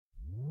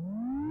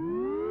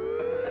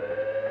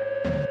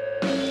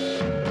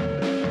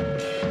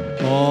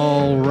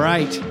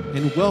right,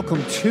 and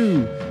welcome to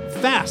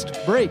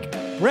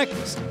Fastbreak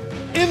Breakfast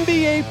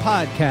NBA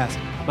Podcast.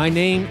 My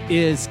name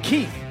is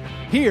Keith,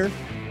 here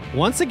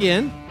once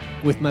again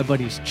with my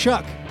buddies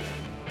Chuck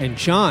and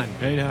John.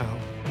 Hey now.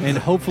 And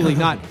hopefully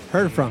not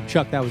heard from.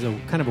 Chuck, that was a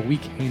kind of a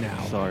weak hey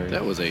now. Sorry.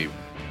 That was a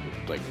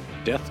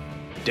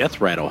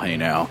death rattle hey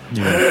now.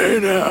 Yeah. Hey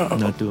now.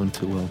 Not doing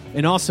too well.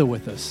 And also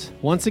with us,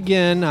 once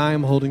again,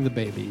 I'm holding the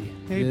baby.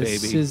 Hey,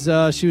 this baby.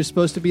 Is, she was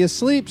supposed to be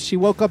asleep. She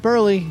woke up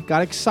early,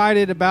 got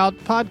excited about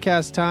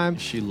podcast time.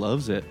 She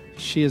loves it.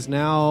 She is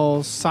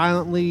now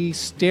silently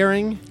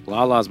staring.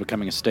 Lala's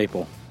becoming a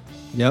staple.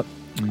 Yep.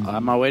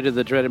 On my way to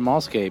the dreaded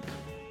mallscape,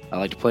 I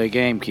like to play a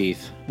game,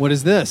 Keith. What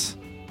is this?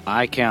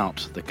 I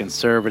count the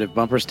conservative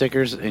bumper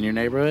stickers in your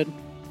neighborhood.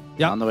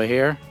 Yep. On the way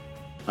here.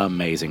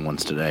 Amazing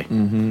ones today.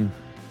 Mm-hmm.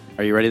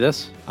 Are you ready for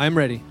this? I'm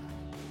ready.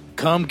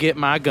 Come get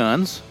my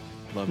guns.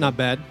 Love Not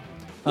bad.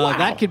 Wow.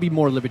 That could be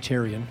more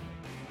libertarian.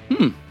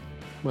 it.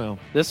 Well,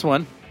 This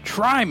one,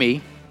 try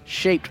me,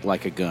 shaped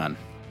like a gun.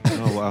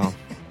 oh wow.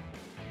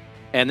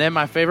 And then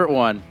my favorite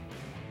one,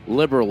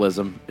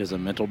 liberalism is a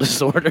mental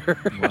disorder.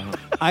 Wow.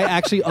 I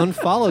actually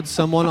unfollowed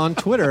someone on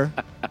Twitter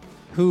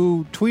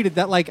who tweeted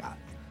that, like,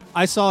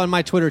 I saw in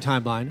my Twitter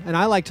timeline, and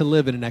I like to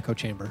live in an echo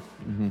chamber.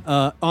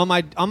 On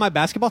my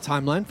basketball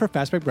timeline for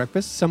Fastbreak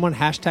Breakfast, someone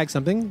hashtagged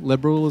something,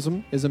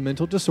 liberalism is a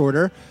mental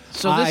disorder.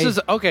 So this is,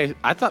 okay,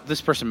 I thought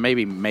this person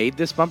maybe made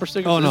this bumper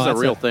sticker. Oh, This no, is that's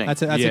a real thing.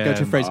 That's a Yeah.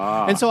 go-to phrase.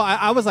 And so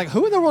I was like,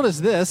 who in the world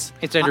is this?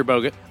 It's Andrew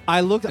Bogut.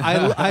 I looked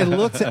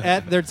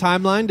at their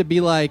timeline to be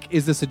like,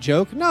 is this a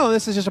joke? No,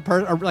 this is just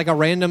like a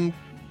random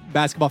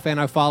basketball fan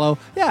I follow.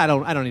 Yeah, I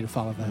don't need to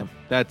follow that.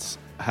 That's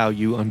how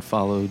you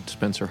unfollowed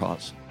Spencer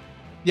Hawes.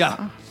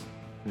 Yeah.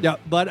 Yeah,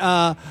 but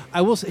I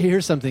will say,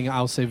 here's something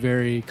I'll say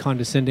very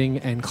condescending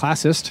and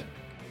classist.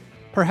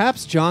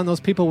 Perhaps, John,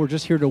 those people were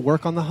just here to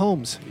work on the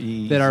homes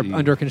that are Easy.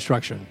 under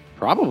construction.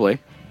 Probably.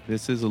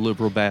 This is a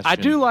liberal bastion. I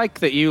do like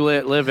that you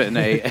live in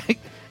a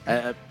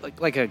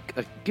like a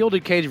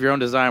gilded cage of your own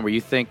design where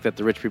you think that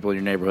the rich people in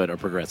your neighborhood are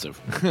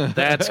progressive.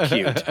 That's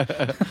cute.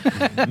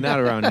 Not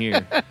around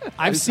here.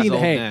 I've This is seen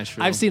old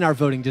Nashville. I've seen our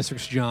voting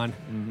districts, John.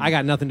 I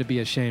got nothing to be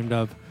ashamed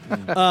of.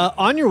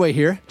 On your way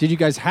here, did you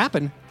guys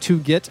happen to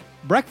get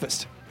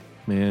breakfast?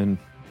 Man,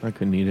 I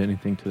couldn't eat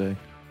anything today.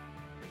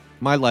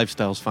 My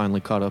lifestyle's finally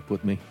caught up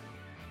with me.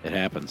 It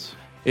happens.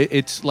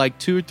 It's like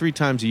 2 or 3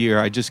 times a year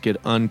I just get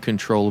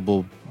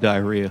uncontrollable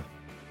diarrhea.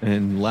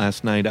 And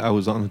last night I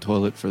was on the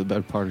toilet for the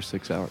better part of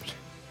 6 hours.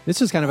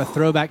 This is kind of a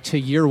throwback to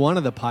year one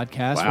of the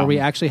podcast Wow. where we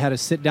actually had a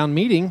sit-down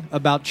meeting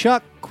about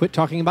Chuck. Quit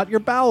talking about your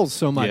bowels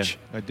so much.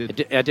 Yeah, I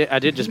did. I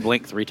did just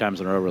blink 3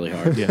 times in a row really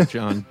hard. Yeah,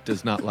 John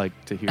does not like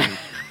to hear it.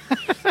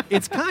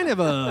 It's kind of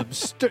a,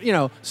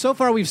 so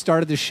far we've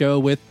started the show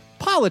with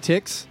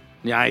politics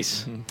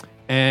Nice.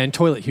 and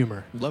toilet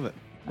humor. Love it.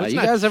 You It's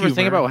not guys ever think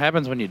humor. about what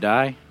happens when you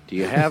die? Do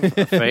you have a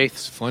It's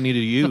faith? funny to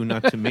you,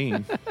 not to me.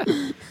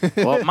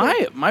 Well,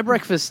 my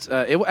breakfast,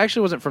 it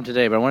actually wasn't from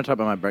today, but I want to talk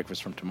about my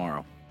breakfast from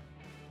tomorrow.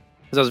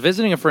 Because I was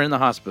visiting a friend in the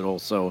hospital,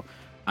 so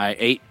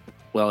I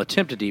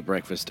attempted to eat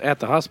breakfast at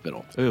the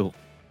hospital. Ew.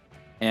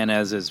 And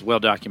as is well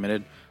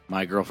documented,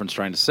 my girlfriend's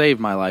trying to save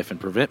my life and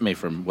prevent me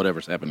from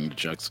whatever's happening to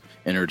Chuck's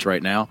innards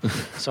right now.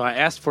 So I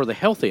asked for the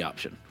healthy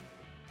option.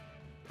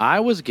 I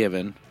was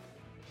given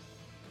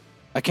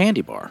a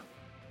candy bar.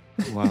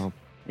 Wow.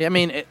 I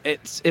mean,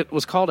 it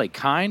was called a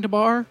kind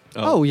bar.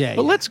 Oh, yeah.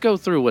 But yeah. let's go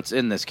through what's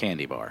in this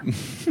candy bar.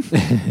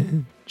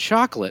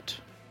 Chocolate,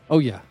 Oh,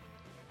 yeah.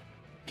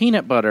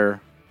 peanut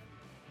butter,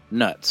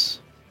 nuts.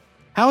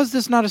 How is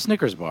this not a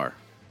Snickers bar?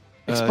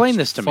 Explain It's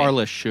this to far me.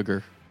 less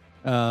sugar.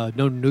 No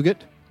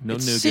nougat, No It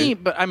nougat.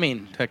 seemed- but I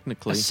mean,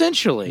 Technically.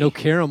 essentially, no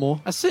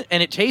caramel.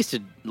 and it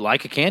tasted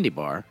like a candy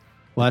bar.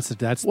 Well,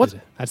 that's What?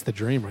 the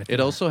dream right there. It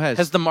also has...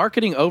 Has the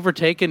marketing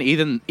overtaken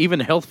even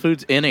health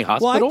foods in a Well,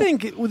 hospital? I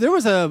think there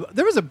was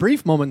a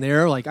brief moment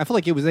there, like I feel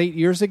like it was 8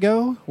 years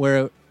ago,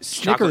 where chocolate's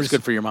Snickers.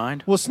 good for your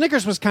mind. Well,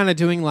 Snickers was kind of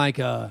doing like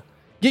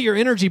get your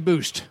energy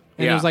boost,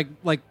 and it Yeah. was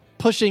like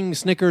pushing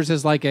Snickers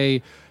as like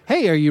a,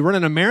 hey, are you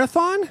running a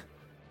marathon?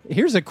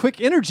 Here's a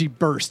quick energy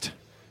burst.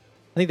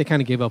 I think they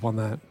kind of gave up on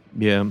that.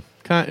 Yeah.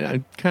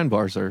 Kind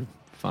bars are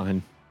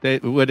fine.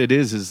 What it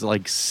is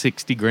like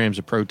 60 grams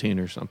of protein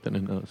or something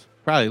in those.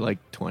 Probably like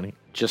 20.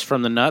 Just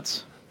from the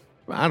nuts?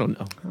 I don't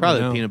know.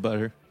 Probably know. peanut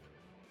butter.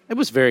 It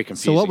was very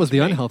confusing. So what was to the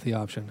me. unhealthy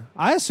option?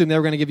 I assumed they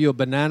were going to give you a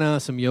banana,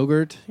 some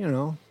yogurt,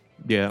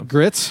 Yeah.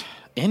 grits,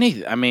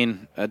 I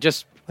mean,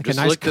 just like just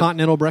a nice looked at-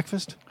 continental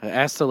breakfast. I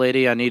asked the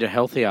lady I need a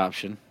healthy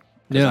option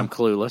because Yeah. I'm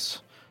clueless.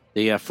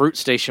 The fruit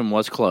station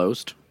was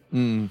closed.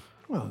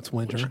 Well, it's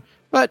winter.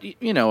 But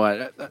you know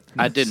what?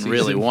 I didn't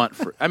really Season. want.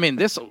 I mean,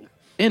 this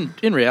in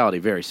reality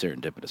very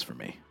serendipitous for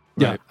me.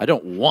 Yeah. I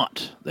don't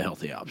want the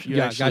healthy option.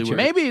 Yeah, actually gotcha. were-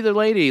 Maybe the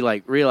lady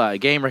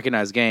realized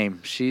recognized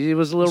game. She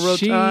was a little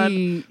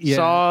rotund. Yeah.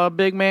 Saw a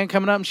big man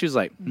coming up, and she was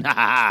like,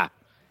 "Nah,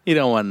 you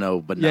don't want no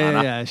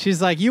banana." Yeah.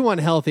 She's like, you want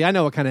healthy. I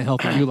know what kind of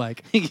healthy you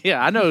like.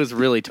 Yeah, I know who's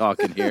really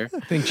talking here. I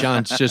think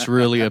John's just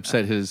really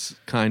upset his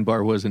kind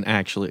bar wasn't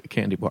actually a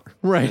candy bar.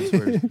 Right. That's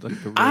where like, the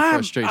real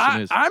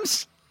frustration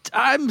is.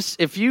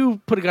 If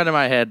you put a gun to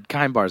my head,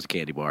 Kind Bar's a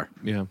candy bar.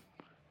 Yeah.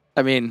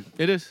 I mean,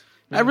 It is.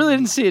 I really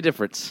didn't see a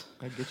difference.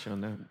 I get you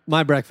on that.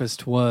 My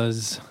breakfast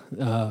was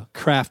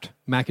Kraft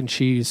mac and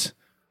cheese,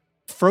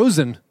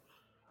 frozen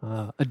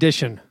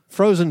edition,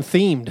 frozen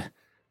themed.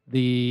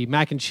 The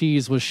mac and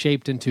cheese was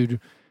shaped into,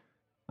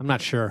 I'm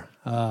not sure,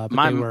 but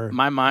they were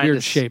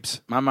weird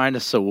shapes. My mind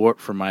is so warped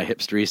from my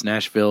hipster East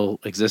Nashville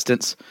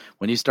existence.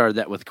 When you started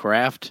that with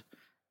Kraft,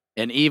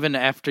 and even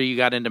after you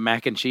got into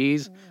mac and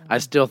cheese, I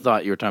still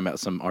thought you were talking about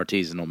some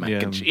artisanal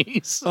mac and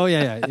cheese. Oh,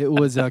 yeah. It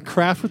was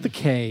Kraft with the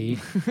K,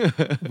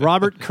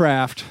 Robert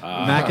Kraft,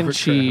 mac and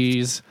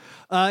cheese.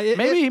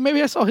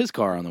 Maybe I saw his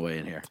car on the way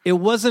in here. It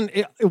was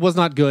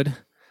not good.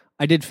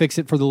 I did fix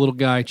it for the little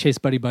guy, Chase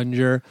Buddy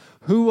Bunger,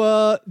 who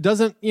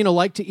doesn't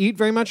like to eat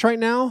very much right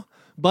now.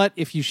 But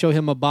if you show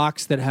him a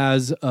box that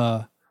has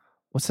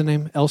what's the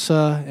name,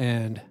 Elsa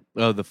and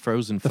the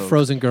Frozen folks.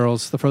 Frozen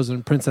girls, the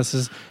Frozen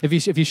princesses. If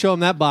you show him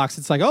that box,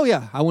 it's like, oh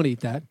yeah, I want to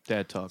eat that.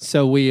 Dad talk.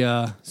 So we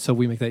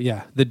make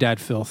that the dad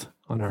filth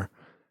on our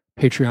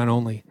Patreon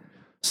only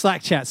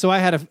Slack chat. So I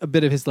had a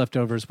bit of his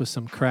leftovers with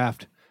some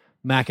Kraft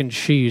mac and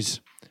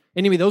cheese.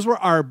 Anyway, those were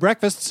our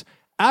breakfasts.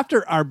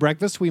 After our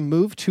breakfast, we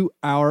moved to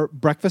our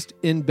breakfast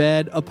in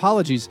bed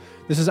apologies.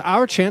 This is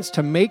our chance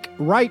to make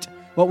right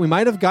what we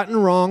might have gotten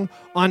wrong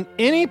on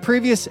any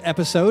previous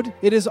episode.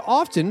 It is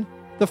often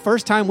the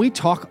first time we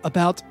talk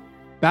about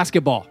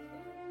basketball.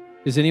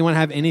 Does anyone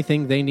have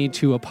anything they need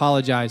to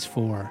apologize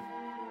for?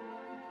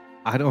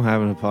 I don't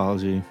have an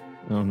apology.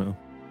 I don't know.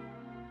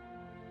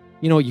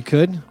 You know what you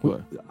could?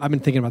 What? I've been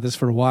thinking about this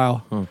for a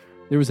while. Huh.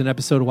 There was an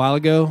episode a while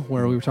ago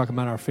where we were talking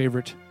about our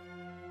favorite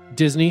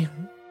Disney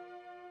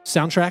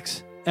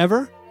soundtracks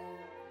ever.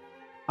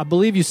 I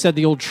believe you said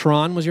the old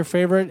Tron was your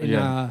favorite. And,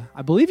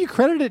 I believe you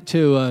credited it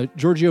to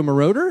Giorgio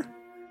Moroder.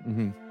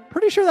 Mm-hmm.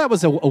 Pretty sure that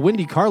was a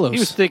Wendy Carlos. He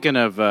was thinking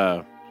of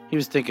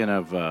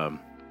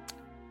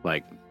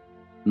like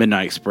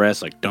Midnight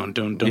Express, like dun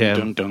dun dun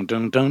dun dun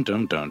dun dun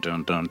dun dun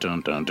dun dun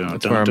dun dun dun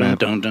That's where I'm at.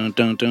 dun dun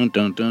dun dun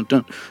dun dun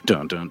dun dun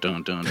dun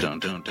dun dun dun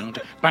dun dun.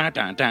 I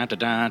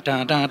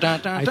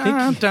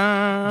think,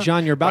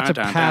 John, you're about to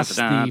pass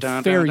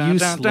the fair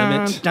use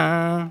limit.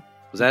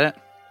 Was that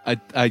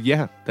it?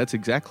 Yeah, that's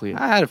exactly it.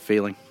 I had a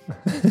feeling.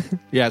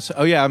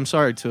 I'm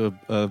sorry to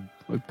a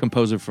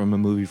composer from a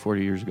movie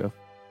 40 years ago.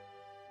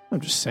 I'm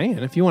just saying,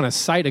 if you want to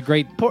cite a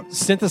great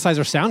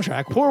synthesizer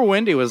soundtrack. Poor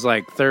Wendy was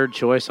like third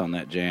choice on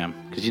that jam.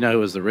 Because it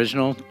was the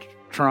original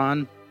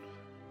Tron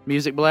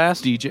music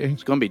blast. DJ.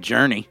 It's going to be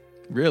Journey.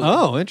 Really?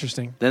 Oh,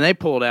 interesting. Then they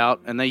pulled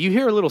out, and you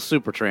hear a little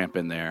Supertramp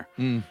in there.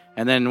 And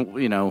then,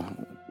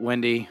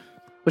 Wendy.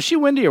 Was she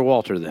Wendy or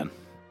Walter then?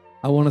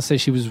 I want to say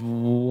she was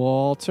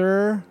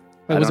Walter.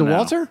 Wait, was it don't know.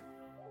 Walter?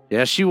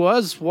 Yeah, she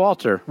was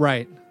Walter.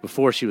 Right.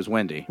 Before she was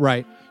Wendy.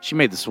 Right. She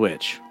made the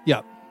switch.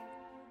 Yep.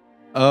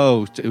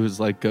 Oh, it was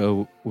like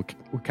a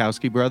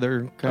Wachowski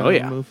brother kind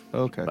of move?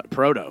 Okay. But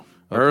proto.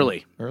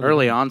 Okay.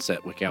 Early onset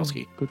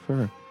Wachowski. Good for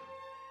her.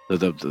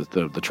 The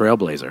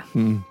trailblazer.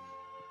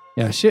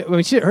 Yeah,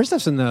 her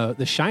stuff's in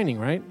the Shining,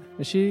 right?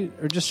 Is she,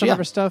 or just some of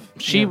her stuff?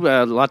 She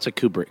lots of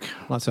Kubrick.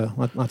 Lots of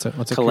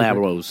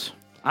collabos.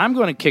 I'm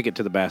going to kick it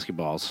to the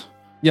basketballs.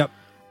 Yep.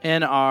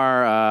 In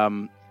our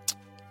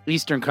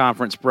Eastern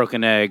Conference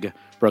Broken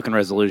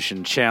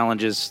Resolution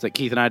challenges that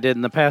Keith and I did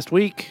in the past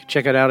week.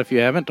 Check it out if you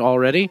haven't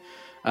already.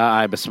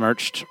 I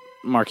besmirched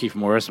Markieff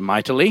Morris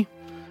mightily,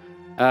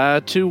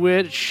 to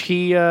which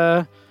he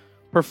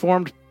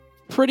performed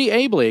pretty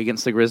ably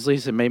against the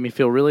Grizzlies and made me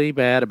feel really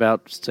bad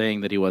about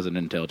saying that he was an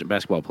intelligent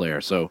basketball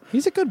player. So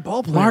he's a good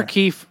ball player.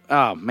 Markieff,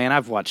 oh man,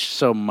 I've watched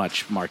so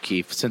much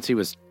Markieff since he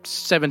was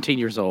 17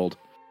 years old.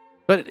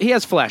 But he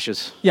has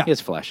flashes. Yeah. He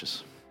has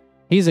flashes.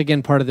 He's,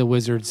 again, part of the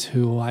Wizards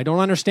who I don't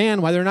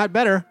understand why they're not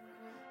better.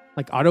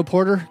 Like Otto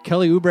Porter,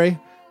 Kelly Oubre,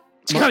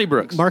 Scotty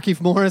Brooks,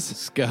 Markieff Morris.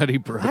 Scotty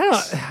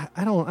Brooks.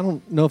 I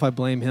don't know if I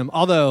blame him.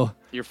 Although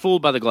you're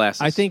fooled by the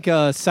glasses. I think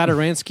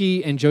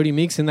Satoransky and Jody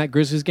Meeks in that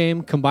Grizzlies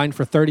game combined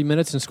for 30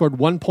 minutes and scored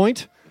 1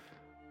 point.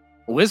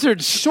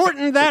 Wizards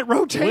shortened that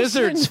rotation.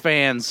 Wizards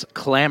fans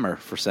clamor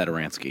for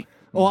Satoransky.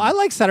 Well, I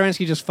like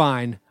Satoransky just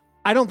fine.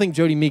 I don't think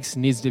Jody Meeks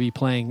needs to be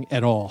playing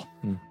at all.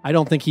 I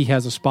don't think he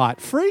has a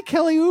spot. Free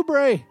Kelly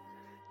Oubre.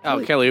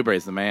 Oh, Kelly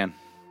Oubre's the man.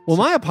 Well,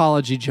 my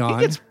apology, John.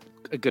 He gets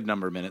a good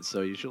number of minutes,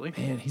 though, usually.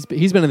 Man, he's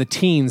been in the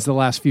teens the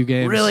last few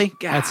games. Really?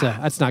 God.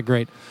 That's not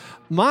great.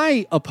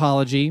 My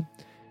apology,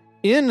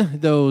 in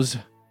those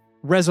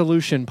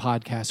resolution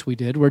podcasts we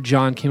did, where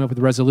John came up with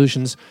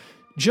resolutions,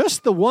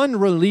 just the one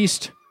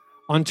released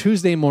on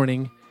Tuesday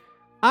morning,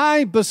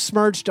 I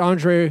besmirched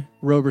Andre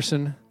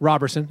Roberson.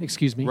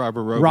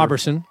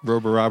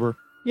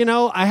 You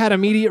know, I had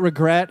immediate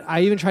regret.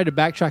 I even tried to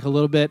backtrack a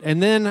little bit,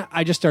 and then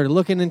I just started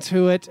looking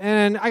into it,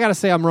 and I got to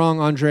say I'm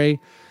wrong, Andre.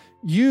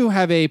 You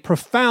have a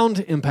profound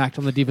impact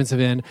on the defensive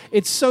end.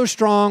 It's so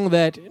strong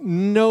that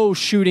no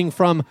shooting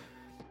from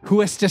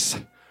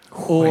Huestis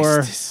or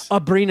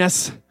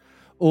Abrinas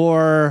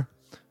or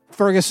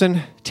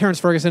Terrence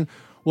Ferguson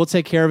will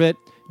take care of it.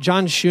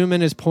 John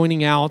Schumann is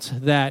pointing out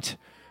that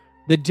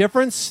The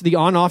difference, the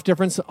on-off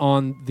difference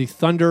on the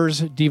Thunder's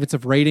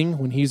defensive rating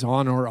when he's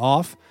on or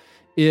off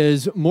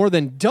is more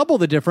than double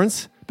the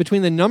difference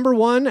between the number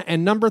 1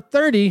 and number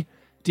 30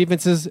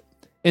 defenses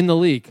in the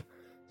league.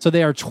 So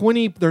they are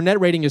 20, their net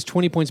rating is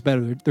 20 points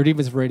better. Their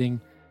defensive rating,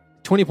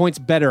 20 points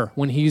better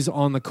when he's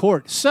on the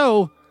court.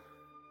 So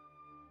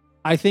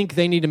I think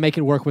they need to make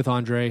it work with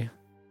Andre.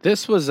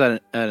 This was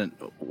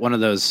one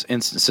of those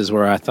instances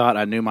where I thought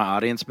I knew my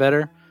audience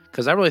better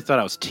because I really thought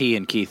I was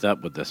teeing Keith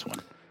up with this one.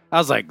 I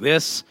was like,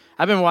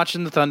 I've been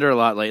watching the Thunder a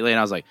lot lately, and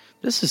I was like,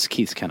 this is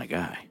Keith's kind of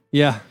guy.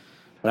 Yeah.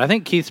 But I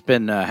think Keith's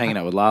been hanging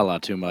out with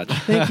Lala too much.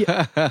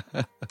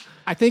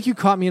 I think you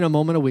caught me in a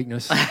moment of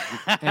weakness,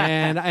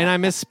 and I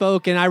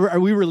misspoke,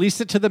 and we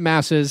released it to the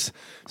masses.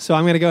 So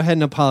I'm going to go ahead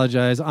and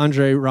apologize,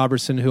 Andre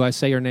Robertson, who I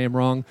say your name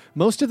wrong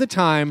most of the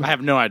time. I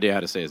have no idea how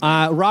to say his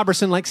name.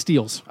 Robertson like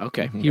steals.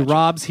 Okay, he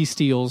robs, he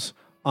steals.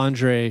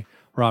 Andre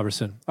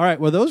Robertson. All right.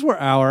 Well, those were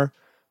our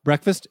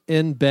breakfast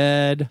in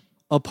bed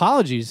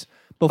apologies.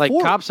 Like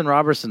Cops and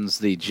Robertson's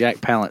the Jack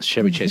Palance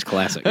Chevy Chase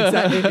Classic.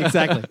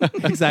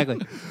 Exactly.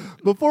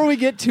 Before we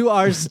get to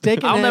our steak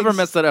and eggs... I'll never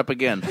mess that up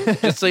again.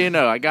 Just so you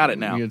know, I got it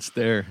now. It's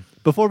there.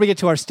 Before we get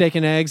to our steak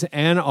and eggs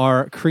and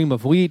our cream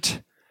of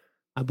wheat,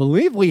 I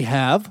believe we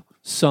have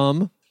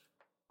some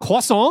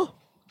croissant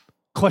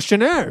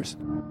questionnaires.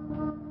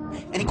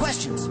 Any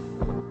questions?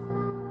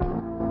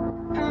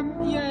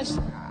 Yes.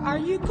 Are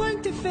you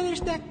going to finish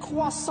that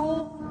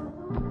croissant?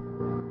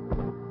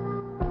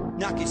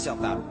 Knock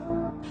yourself out.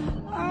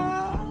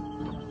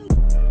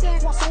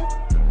 That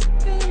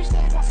croissant. Finish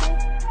that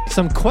croissant.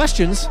 Some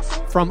questions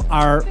from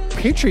our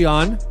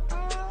Patreon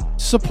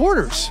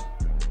supporters.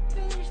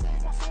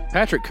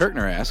 Patrick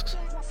Kirkner asks,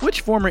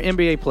 which former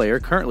NBA player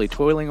currently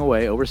toiling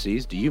away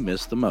overseas do you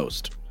miss the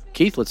most?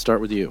 Keith, let's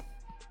start with you.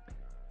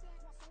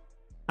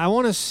 I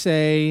want to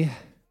say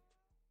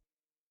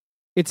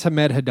it's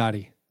Hamed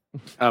Haddadi.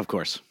 Of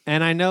course.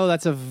 And I know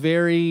that's a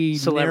very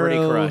celebrity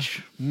narrow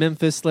crush.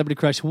 Memphis celebrity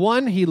crush.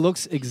 One, he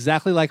looks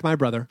exactly like my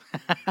brother.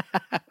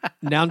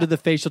 Down to the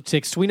facial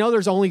tics. We know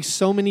there's only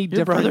so many Your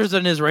different... brother's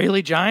an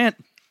Israeli giant?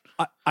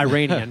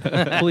 Iranian,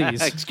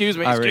 please. Excuse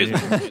me.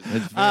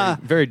 It's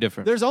very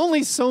different. There's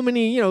only so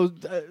many,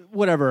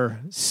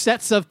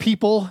 sets of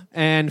people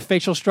and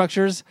facial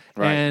structures.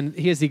 Right. And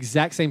he has the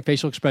exact same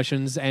facial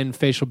expressions and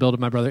facial build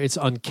of my brother. It's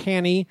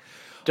uncanny.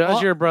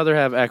 Does your brother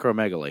have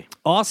acromegaly?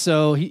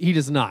 Also, he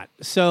does not.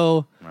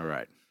 So all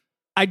right.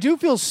 I do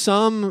feel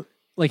some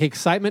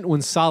excitement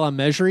when Salah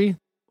Mejri.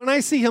 When I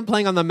see him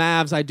playing on the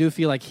Mavs, I do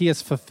feel like he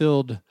has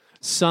fulfilled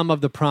some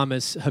of the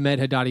promise Hamed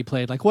Haddadi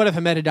played. Like, what if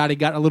Hamed Haddadi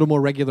got a little more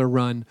regular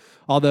run?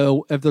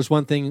 Although, if there's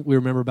one thing we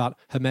remember about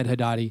Hamed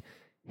Haddadi,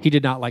 he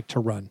did not like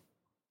to run.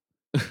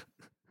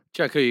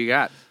 Chuck, who you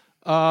got?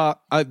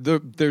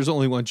 There's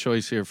only one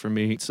choice here for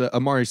me. It's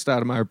Amari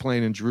Stoudemire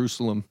playing in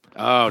Jerusalem.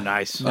 Oh,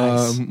 nice.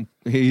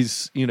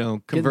 He's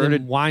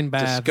converted wine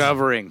baths.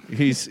 Discovering.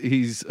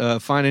 He's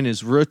finding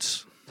his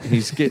roots.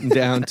 He's getting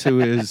down to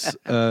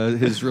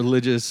his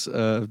religious.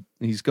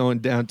 He's going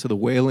down to the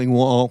Wailing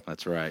Wall.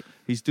 That's right.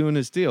 He's doing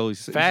his deal.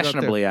 He's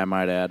Fashionably, I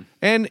might add.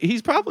 And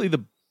he's probably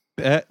the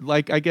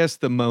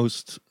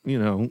most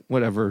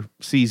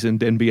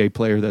seasoned NBA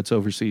player that's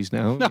overseas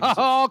now.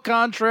 Oh,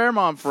 contraire,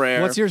 mon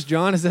frere. What's yours,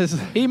 John? Is this?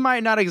 He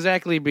might not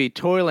exactly be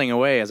toiling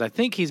away, as I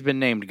think he's been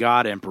named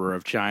God Emperor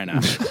of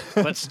China.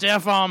 But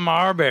Stephon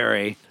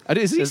Marbury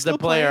is the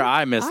player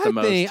I miss the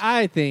most.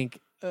 I think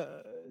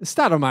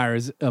Stoudemire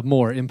is a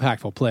more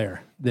impactful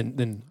player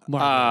than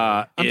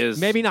Marbury. Is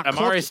maybe not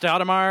Amari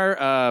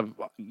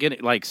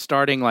Stoudemire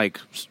starting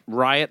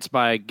riots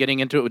by getting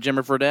into it with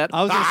Jimmer Fredette?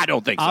 I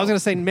don't think so. I was going to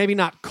say maybe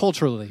not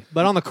culturally,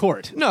 but on the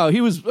court. No, he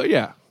was,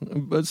 yeah.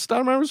 But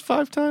Stoudemire was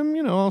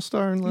 5-time,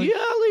 All-Star.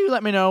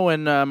 Let me know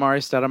when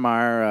Amari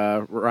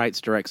Stoudemire writes,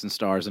 directs, and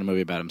stars in a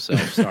movie about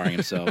himself, starring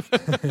himself,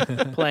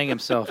 playing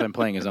himself, and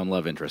playing his own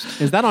love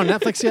interest. Is that on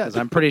Netflix yet?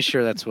 I'm pretty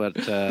sure that's what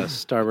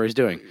Starbury's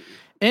doing.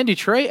 Andy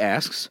Trey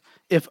asks,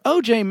 if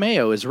O.J.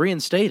 Mayo is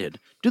reinstated,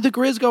 do the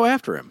Grizz go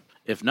after him?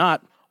 If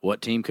not, what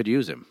team could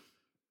use him?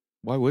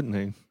 Why wouldn't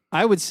they?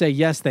 I would say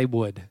yes, they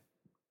would.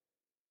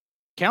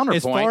 Counterpoint,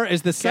 as far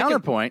as the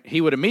counterpoint,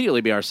 he would immediately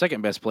be our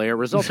second best player,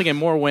 resulting in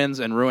more wins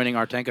and ruining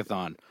our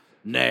tankathon.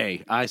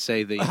 Nay, I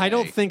say the. I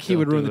don't think he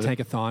would ruin the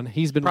tankathon.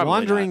 He's been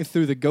wandering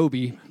through the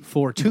Gobi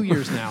for 2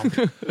 years now.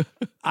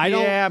 I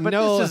don't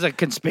know. This is a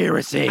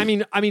conspiracy. I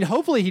mean,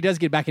 hopefully he does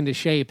get back into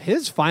shape.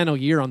 His final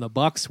year on the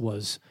Bucks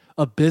was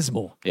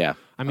abysmal. Yeah.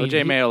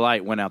 O.J. Mayo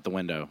Light went out the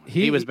window.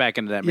 He was back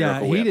into that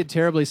miracle whip. He did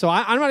terribly. So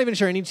I'm not even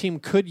sure any team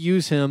could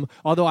use him,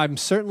 although I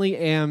certainly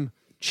am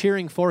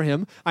cheering for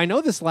him. I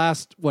know this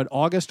last,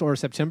 August or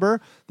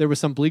September, there was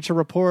some Bleacher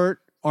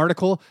Report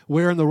article,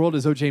 where in the world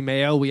is O.J.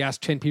 Mayo? We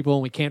asked 10 people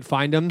and we can't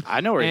find him.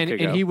 I know where he could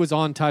go. And he was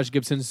on Taj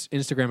Gibson's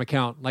Instagram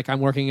account. Like, I'm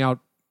working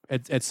out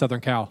at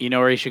Southern Cal. You know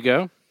where he should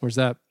go? Where's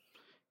that?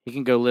 He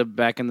can go live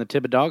back in the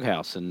Tibba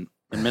Doghouse in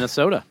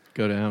Minnesota.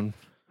 Go down.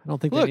 I don't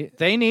think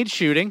they need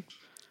shooting.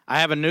 I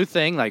have a new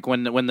thing,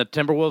 when the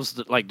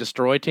Timberwolves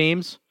destroy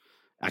teams,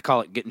 I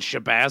call it getting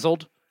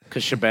shabazzled,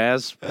 because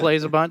Shabazz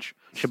plays a bunch.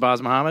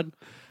 Shabazz Muhammad.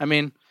 I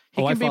mean,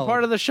 he can be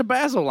part of the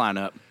Shabazzle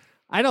lineup.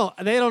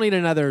 They don't need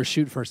another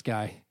shoot first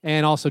guy.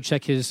 And also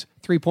check his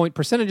 3-point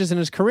percentages in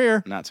his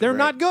career. They're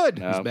not good.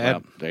 Bad.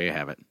 Well, there you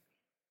have it.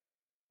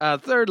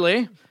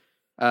 Thirdly,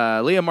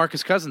 Leah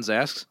Marcus Cousins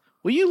asks,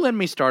 will you lend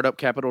me startup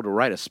capital to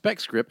write a spec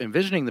script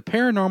envisioning the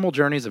paranormal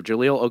journeys of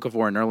Jaleel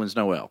Okafor and Nerlens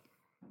Noel?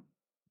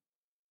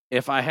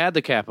 If I had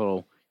the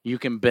capital, you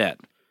can bet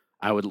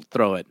I would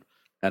throw it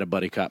at a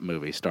buddy cop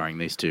movie starring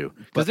these two.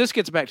 Because this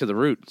gets back to the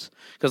roots.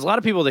 Because a lot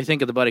of people, they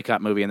think of the buddy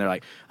cop movie and they're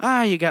like,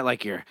 you got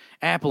like your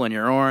apple and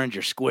your orange,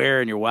 your square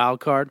and your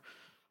wild card.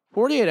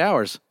 48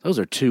 Hours, those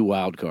are 2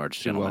 wild cards,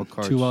 gentlemen.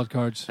 2 wild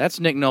cards. That's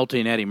Nick Nolte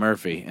and Eddie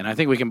Murphy. And I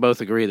think we can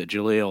both agree that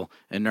Jaleel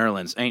and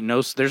Nerlens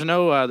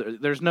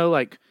there's no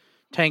like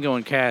Tango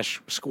and Cash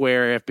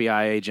square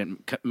FBI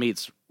agent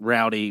meets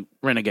rowdy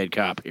renegade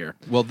cop here.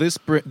 Well, this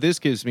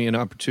gives me an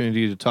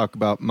opportunity to talk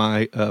about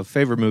my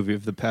favorite movie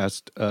of the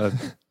past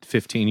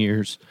 15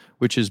 years,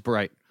 which is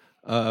Bright,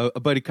 a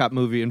buddy cop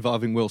movie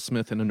involving Will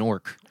Smith and an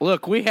orc.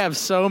 Look, we have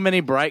so many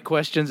Bright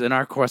questions in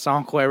our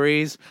croissant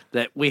queries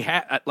that we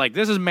have. Like,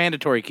 this is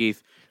mandatory,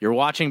 Keith. You're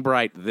watching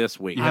Bright this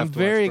week. I'm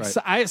very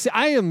excited.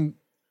 I am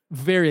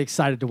very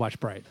excited to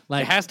watch Bright.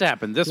 Like, it has to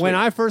happen this week. When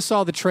I first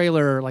saw the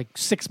trailer like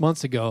 6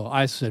 months ago,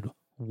 I said,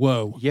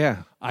 whoa.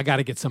 Yeah. I got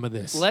to get some of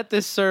this. Let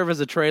this serve as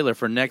a trailer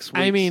for next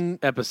week's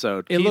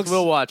episode. Keith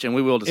will watch and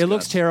we will discuss. It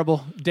looks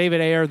terrible.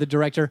 David Ayer, the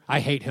director, I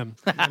hate him.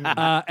 And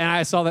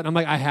I saw that and I'm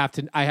like, I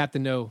have to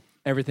know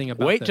everything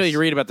about Wait this. till you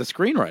read about the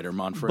screenwriter,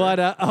 Monfred. But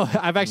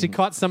I've actually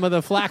caught some of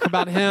the flack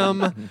about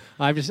him.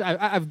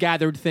 I've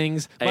gathered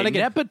things. But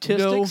again,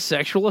 nepotistic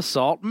sexual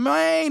assault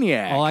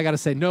maniac. All I got to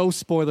say, no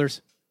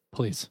spoilers,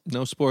 please.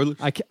 No spoilers.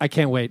 I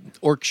can't wait.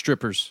 Orc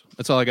strippers.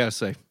 That's all I got to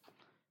say.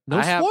 No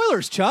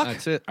spoilers, Chuck.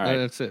 That's it. All right.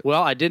 That's it.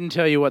 Well, I didn't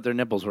tell you what their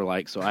nipples were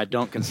like, so I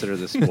don't consider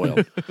this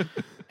spoiled.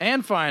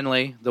 And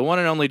finally, the one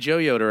and only Joe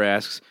Yoder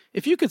asks,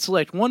 if you could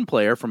select one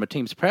player from a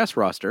team's past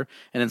roster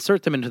and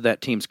insert them into that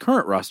team's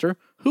current roster,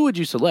 who would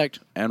you select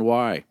and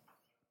why?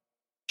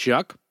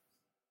 Chuck?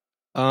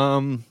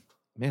 Man,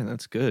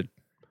 that's good.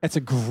 That's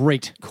a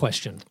great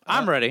question.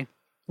 I'm ready.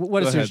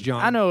 What is yours,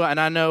 John?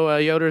 I know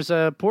Yoder's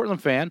a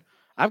Portland fan.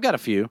 I've got a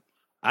few.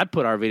 I'd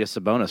put Arvydas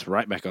Sabonis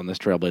right back on this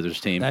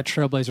Trailblazers team. That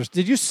Trailblazers.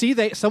 Did you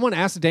see someone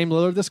asked Dame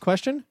Lillard this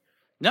question?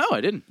 No,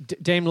 I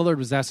didn't. Dame Lillard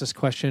was asked this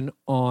question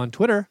on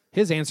Twitter.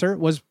 His answer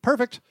was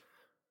perfect.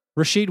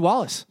 Rasheed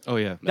Wallace. Oh,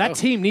 yeah. That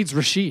team needs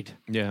Rasheed.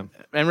 Yeah.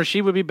 And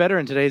Rasheed would be better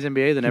in today's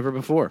NBA than ever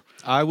before.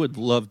 I would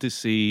love to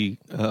see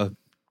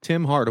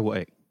Tim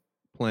Hardaway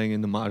playing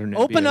in the modern NBA.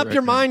 Open up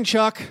your mind,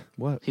 Chuck.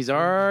 What? He's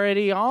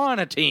already on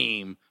a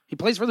team. He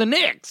plays for the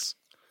Knicks.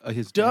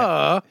 His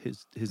Duh.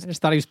 His. I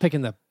just thought he was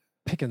picking the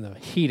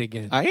Heat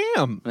again. I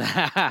am.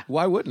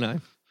 Why wouldn't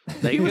I?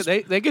 They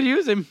could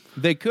use him.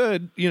 They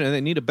could.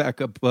 They need a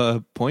backup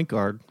point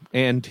guard,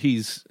 and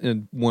he's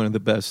one of the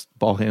best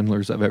ball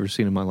handlers I've ever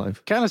seen in my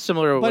life. Kind of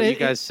similar to what you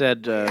guys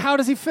said. How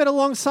does he fit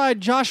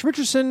alongside Josh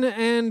Richardson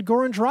and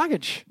Goran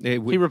Dragic?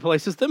 He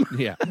replaces them?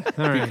 Yeah,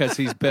 because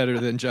he's better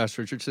than Josh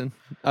Richardson.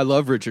 I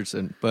love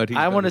Richardson, but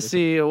I want to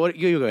see what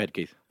you go ahead,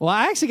 Keith. Well,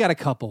 I actually got a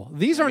couple.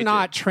 These are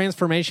not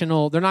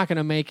transformational. They're not going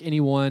to make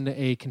anyone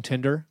a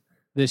contender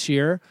this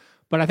year,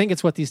 but I think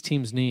it's what these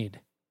teams need.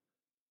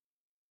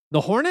 The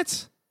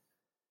Hornets,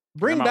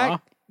 bring back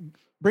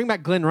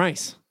Glenn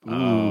Rice.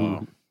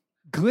 Ooh.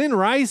 Glenn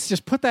Rice,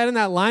 just put that in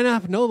that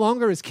lineup. No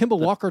longer is Kemba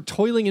Walker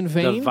toiling in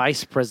vain. The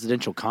vice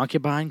presidential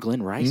concubine,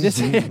 Glenn Rice. This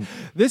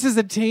is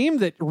a team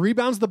that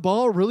rebounds the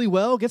ball really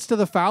well, gets to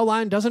the foul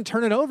line, doesn't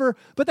turn it over,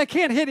 but they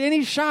can't hit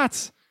any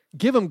shots.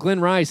 Give him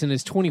Glenn Rice and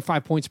his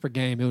 25 points per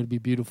game. It would be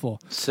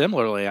beautiful.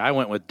 Similarly, I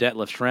went with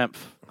Detlef Schrempf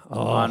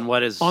on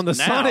what is on the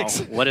now,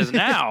 Sonics. What is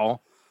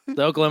now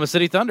the Oklahoma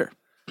City Thunder.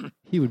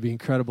 He would be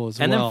incredible as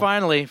well. And then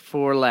finally,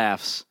 for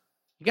laughs,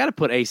 you got to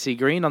put AC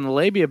Green on the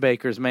labia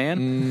bakers,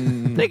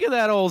 man. Think of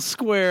that old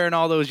square and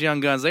all those young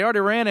guns. They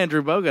already ran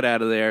Andrew Bogut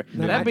out of there.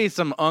 That'd be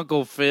some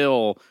Uncle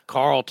Phil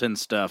Carlton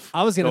stuff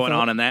going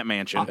on in that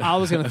mansion. I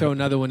was going to throw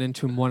another one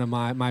into one of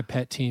my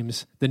pet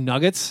teams, the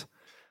Nuggets.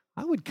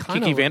 I would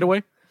Kiki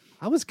Vandeweghe?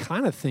 I was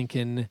kind of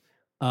thinking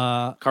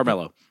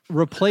Carmelo.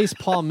 Replace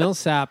Paul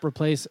Millsap,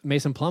 replace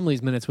Mason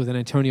Plumlee's minutes with an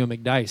Antonio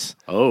McDyess.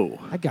 Oh.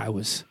 That guy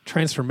was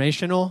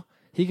transformational.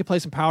 He could play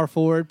some power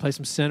forward, play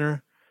some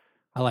center.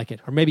 I like it.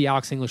 Or maybe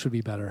Alex English would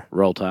be better.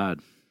 Roll Tide.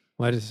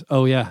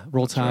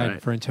 Roll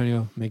Tide for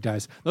Antonio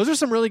McDyess. Those are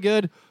some really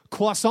good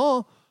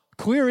croissant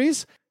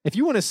queries. If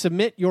you want to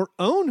submit your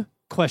own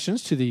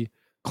questions to the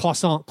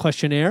croissant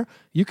questionnaire,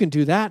 you can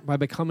do that by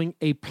becoming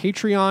a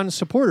Patreon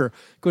supporter.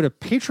 Go to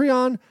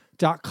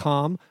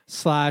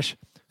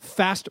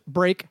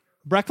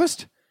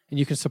patreon.com/fastbreakbreakfast, and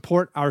you can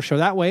support our show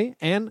that way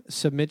and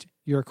submit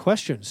your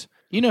questions.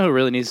 You know who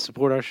really needs to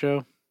support our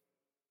show?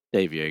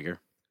 Dave Yeager.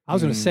 I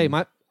was going to say,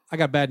 I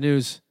got bad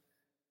news.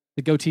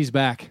 The goatee's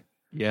back.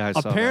 Yeah, I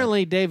saw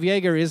Apparently, Dave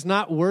Yeager is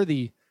not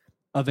worthy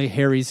of a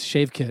Harry's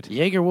shave kit.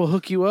 Yeager will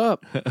hook you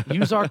up.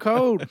 Use our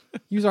code.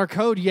 Use our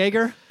code,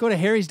 Yeager. Go to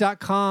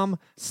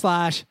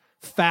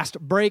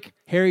harrys.com/fastbreak.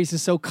 Harry's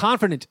is so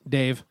confident,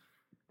 Dave,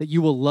 that you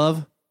will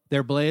love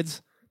their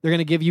blades. They're going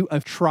to give you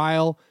a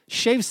trial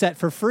shave set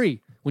for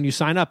free when you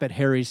sign up at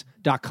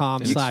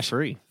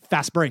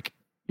harrys.com/fastbreak.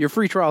 Your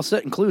free trial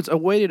set includes a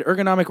weighted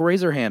ergonomic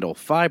razor handle,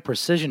 5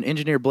 precision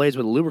engineered blades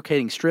with a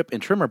lubricating strip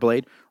and trimmer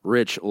blade,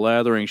 rich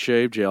lathering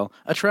shave gel,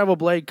 a travel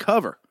blade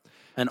cover.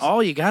 And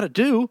all you got to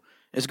do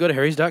is go to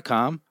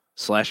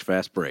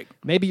harrys.com/fastbreak.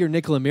 Maybe you're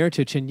Nikola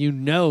Mirotic and you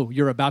know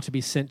you're about to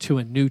be sent to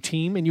a new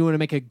team and you want to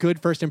make a good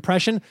first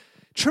impression.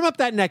 Trim up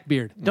that neck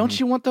beard. Don't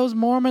you want those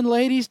Mormon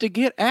ladies to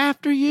get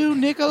after you,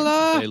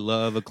 Nicola? They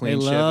love a They clean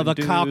love a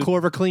dude. Kyle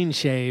Korver clean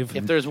shave.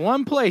 If there's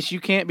one place you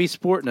can't be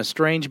sporting a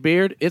strange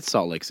beard, it's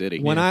Salt Lake City.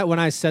 When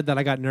I said that,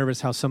 I got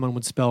nervous how someone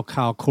would spell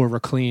Kyle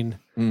Korver clean.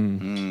 I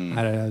don't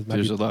know.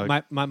 There's a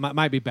lot.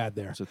 Might be bad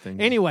there. a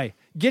thing. Anyway,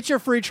 get your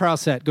free trial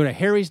set. Go to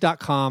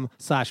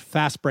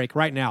harrys.com/fastbreak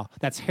right now.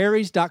 That's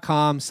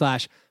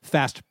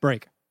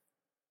harrys.com/fastbreak.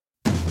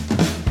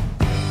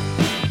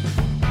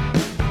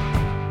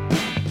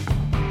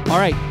 All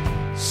right,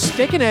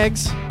 steak and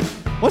eggs.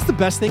 What's the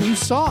best thing you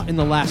saw in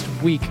the last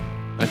week?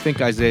 I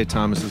think Isaiah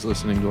Thomas is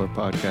listening to our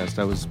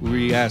podcast.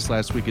 We asked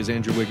last week, is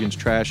Andrew Wiggins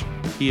trash?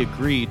 He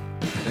agreed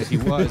that he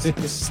was.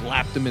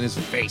 Slapped him in his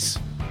face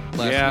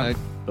last night.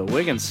 But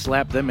Wiggins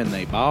slapped them in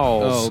their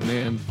balls. Oh,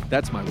 man.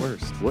 That's my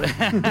worst.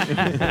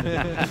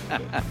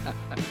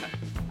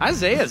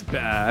 Isaiah's,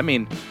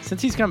 since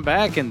he's come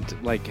back and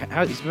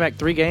how he's been back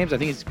 3 games, I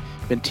think he's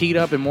been teed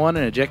up in one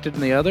and ejected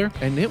in the other.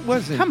 And it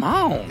wasn't. Come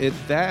on.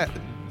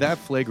 That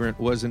flagrant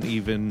wasn't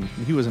even.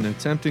 He wasn't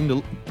attempting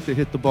to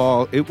hit the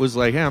ball. It was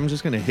like, hey, I'm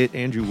just going to hit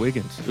Andrew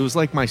Wiggins. It was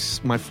like my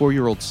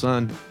 4-year-old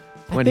son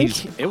when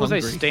he's It was a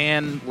hungry.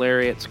 Stan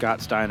Lariat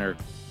Scott Steiner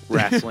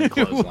wrestling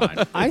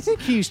clothesline. I think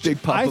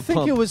Big Papa I think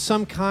Pump. it was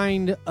some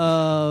kind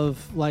of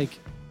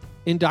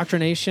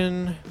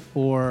indoctrination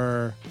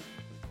or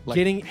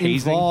getting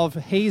hazing? involved,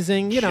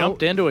 hazing.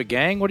 Jumped into a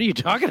gang? What are you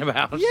talking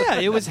about? Yeah,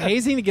 it was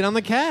hazing to get on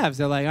the Cavs.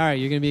 They're like, all right,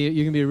 you're gonna be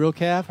a real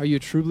Cav. Are you a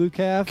true blue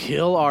Cav?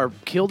 Kill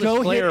this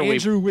Go player. hit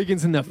Andrew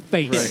Wiggins in the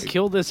face.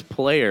 Kill this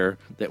player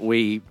that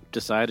we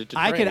decided to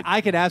trade.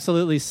 I could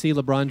absolutely see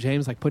LeBron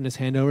James putting his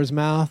hand over his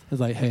mouth. It's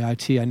like, hey,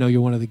 IT, I know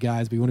you're one of the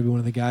guys, but you want to be one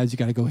of the guys, you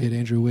got to go hit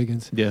Andrew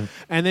Wiggins. Yeah.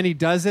 And then he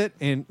does it,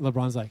 and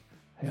LeBron's like,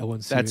 hey, I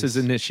wasn't serious. That's his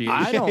initiation.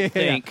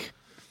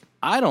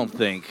 I don't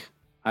think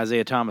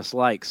Isaiah Thomas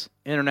likes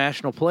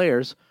international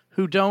players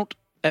who don't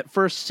at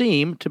first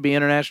seem to be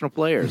international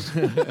players.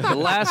 The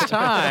last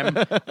time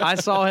I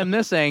saw him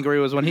this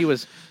angry was when he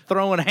was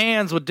throwing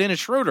hands with Dennis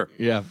Schroeder.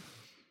 Yeah.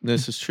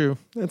 This is true.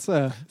 That's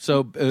So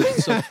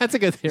that's a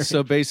good theory.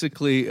 So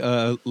basically,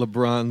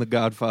 LeBron, the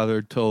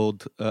Godfather,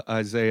 told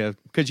Isaiah,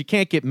 because you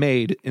can't get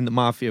made in the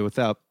mafia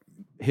without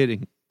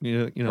hitting,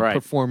 Right.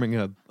 performing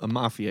a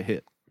mafia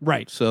hit.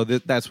 Right. So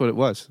that's what it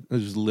was. It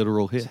was a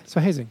literal hit. So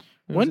hazing.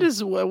 When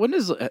does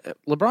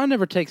LeBron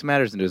never takes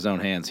matters into his own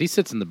hands? He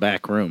sits in the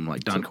back room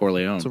like Don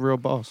Corleone. It's a real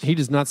boss. He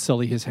does not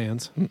sully his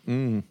hands.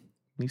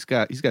 He's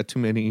got too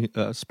many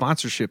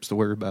sponsorships to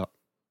worry about.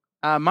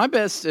 My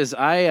best is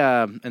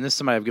and this is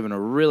somebody I've given a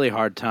really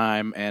hard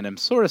time and am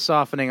sort of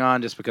softening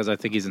on just because I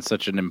think he's in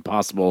such an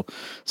impossible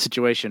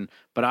situation.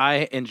 But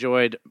I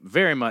enjoyed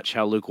very much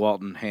how Luke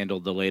Walton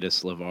handled the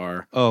latest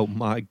LeVar. Oh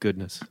my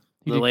goodness!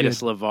 The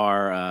latest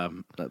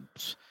LeVar,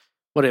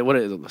 what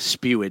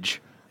spewage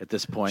at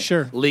this point?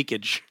 Sure,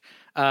 leakage.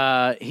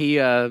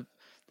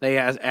 They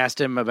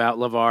asked him about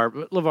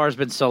LeVar. LeVar's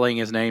been sullying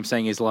his name,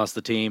 saying he's lost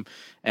the team,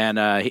 and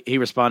he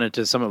responded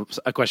to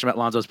a question about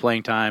Lonzo's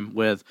playing time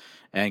with.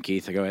 And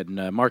Keith, go ahead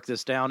and mark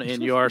this down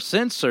in your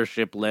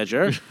censorship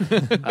ledger.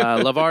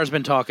 LeVar's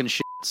been talking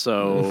shit,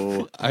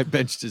 so I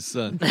benched his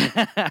son,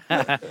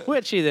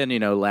 which he then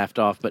laughed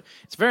off. But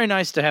it's very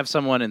nice to have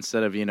someone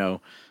instead of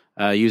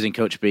using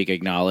Coach Speak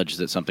acknowledge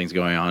that something's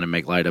going on and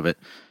make light of it.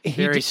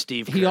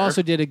 Steve Kerr. He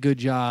also did a good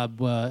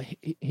job.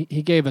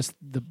 He gave us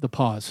the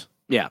pause.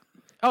 Yeah.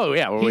 Oh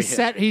yeah.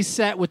 He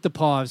sat with the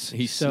pause.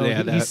 He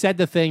said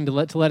the thing to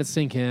let it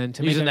sink in.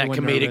 To using make that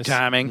comedic nervous.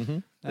 timing.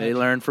 Mm-hmm. They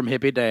learned from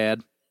hippie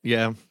dad.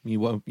 Yeah,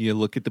 you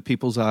look at the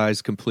people's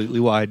eyes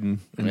completely widen,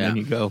 and then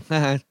you go,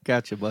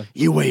 gotcha, bud.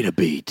 You wait a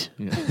beat.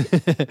 Yeah.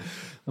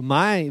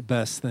 My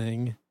best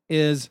thing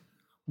is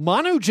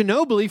Manu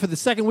Ginobili for the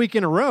second week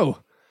in a row.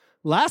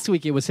 Last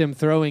week it was him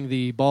throwing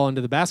the ball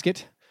into the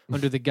basket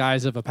under the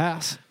guise of a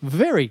pass.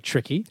 Very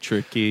tricky.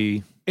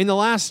 Tricky. In the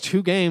last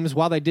 2 games,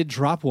 while they did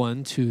drop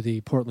one to the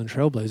Portland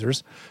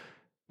Trailblazers,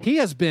 he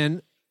has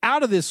been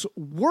out of this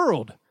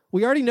world.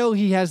 We already know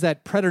he has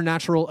that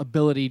preternatural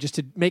ability just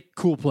to make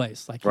cool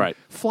plays,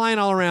 flying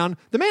all around.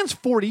 The man's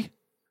 40.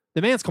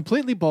 The man's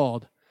completely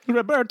bald.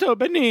 Roberto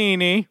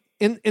Benigni.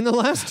 In the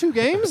last 2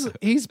 games,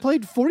 he's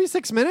played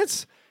 46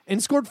 minutes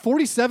and scored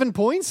 47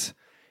 points.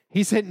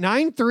 He's hit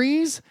 9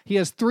 threes. He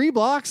has 3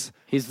 blocks.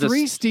 He's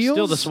 3 steals.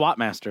 Still the SWAT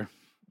master.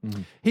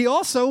 Mm-hmm. He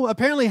also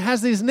apparently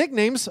has these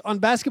nicknames on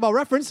Basketball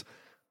Reference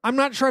I'm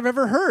not sure I've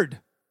ever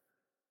heard.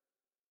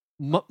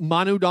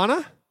 Manu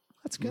Donna?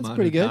 That's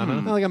pretty good.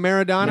 Donna. Like a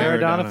Maradona.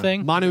 Maradona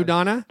thing. Manu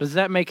Donna. Does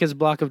that make his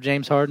block of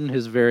James Harden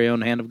his very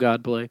own hand of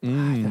God play?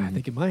 I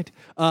think it might.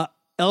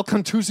 El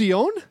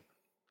Contusion?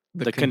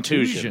 The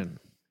contusion.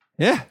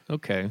 Yeah.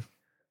 Okay.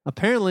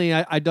 Apparently,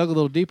 I dug a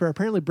little deeper.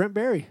 Apparently, Brent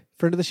Barry,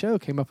 friend of the show,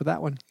 came up with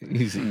that one.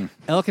 Easy.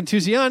 El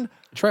Contusion,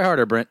 Try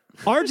harder, Brent.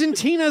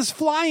 Argentina's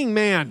flying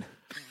man.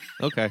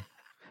 Okay.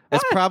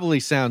 That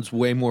probably sounds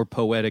way more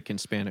poetic in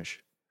Spanish.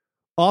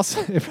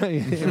 Also, El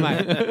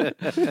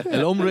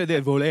hombre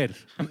de voler.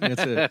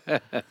 That's it.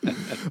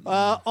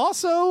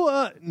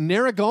 also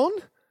Narragon,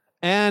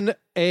 and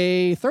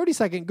a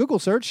 30-second Google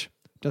search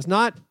does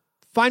not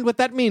find what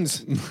that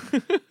means.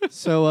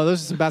 So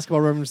those are some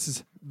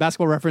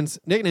basketball reference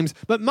nicknames.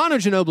 But Manu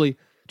Ginobili,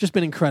 just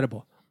been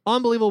incredible.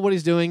 Unbelievable what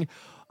he's doing.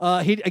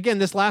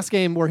 This last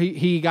game where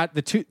he got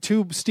the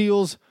two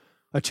steals,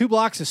 2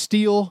 blocks, a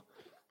steal,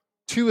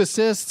 2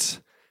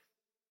 assists,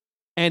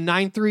 and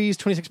 9 threes,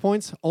 26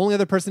 points. Only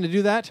other person to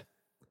do that,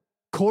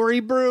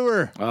 Corey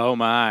Brewer. Oh,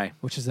 my.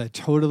 Which is a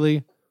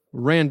totally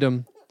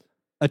random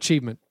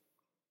achievement.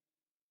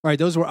 All right,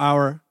 those were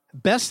our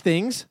best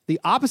things. The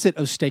opposite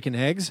of steak and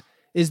eggs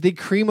is the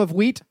cream of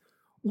wheat.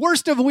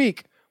 Worst of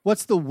week.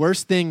 What's the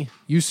worst thing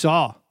you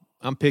saw?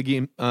 I'm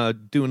doing a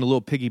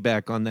little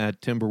piggyback on that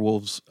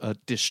Timberwolves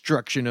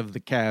destruction of the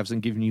Cavs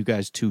and giving you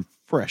guys 2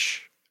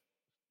 fresh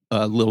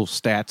little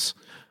stats.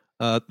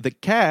 The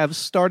Cavs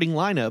starting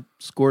lineup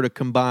scored a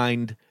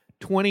combined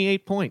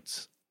 28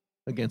 points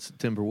against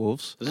the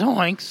Timberwolves.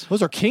 Zoinks.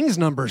 Those are Kings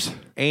numbers.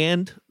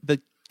 And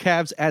the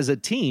Cavs as a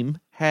team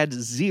had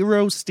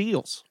 0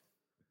 steals.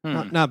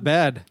 Not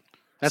bad.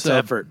 That's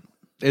effort.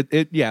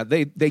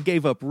 They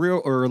gave up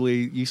real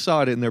early. You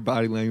saw it in their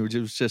body language.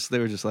 It was just, they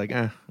were just like,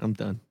 I'm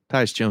done.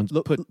 Tyus Jones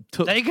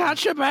they got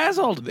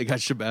shabazzled.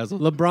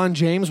 LeBron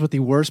James with the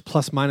worst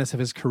plus minus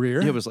of his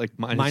career. It was like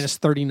minus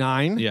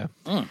 39. Yeah.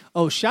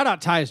 Oh, shout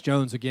out Tyus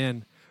Jones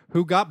again,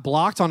 who got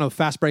blocked on a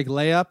fast break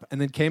layup and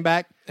then came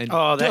back. And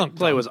that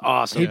play was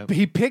awesome.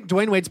 He picked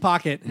Dwayne Wade's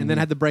pocket and then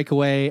had the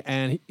breakaway,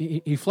 and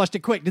he flushed it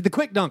quick. Did the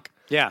quick dunk.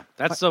 Yeah,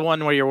 that's the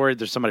one where you're worried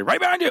there's somebody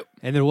right behind you.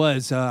 And there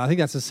was. I think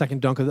that's the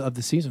second dunk of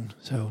the season.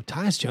 So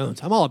Tyus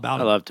Jones, I'm all about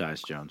it. I love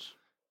Tyus Jones.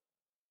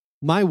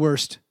 My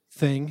worst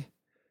thing,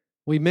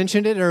 we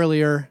mentioned it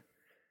earlier.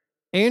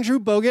 Andrew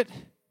Bogut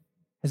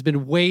has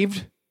been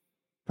waived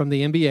from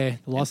the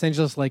NBA. The Los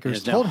Angeles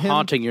Lakers told him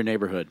haunting your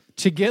neighborhood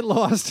to get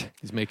lost.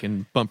 He's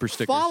making bumper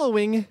stickers.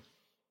 Following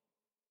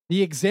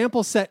the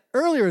example set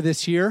earlier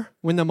this year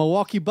when the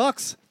Milwaukee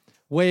Bucks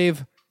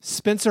waive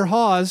Spencer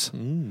Hawes,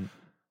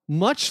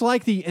 much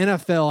like the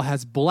NFL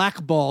has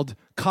blackballed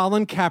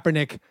Colin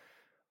Kaepernick,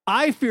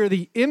 I fear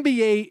the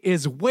NBA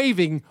is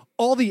waiving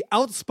all the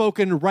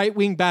outspoken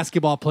right-wing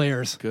basketball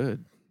players.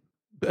 Good.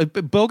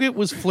 Bogut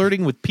was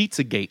flirting with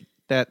Pizzagate,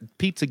 that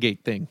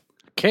Pizzagate thing.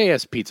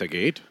 KS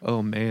Pizzagate.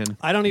 Oh, man.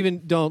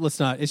 Let's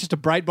not. It's just a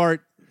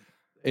Breitbart.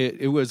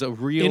 It was a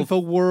real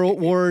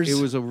Wars.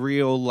 It was a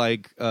real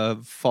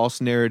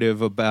false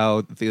narrative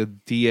about the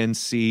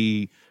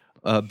DNC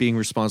being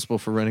responsible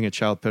for running a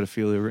child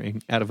pedophilia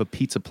ring out of a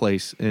pizza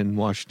place in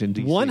Washington,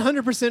 D.C.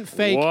 100%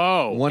 fake.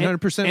 Whoa.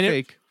 100%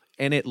 fake.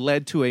 And it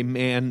led to a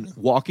man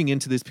walking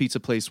into this pizza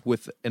place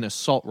with an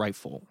assault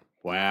rifle.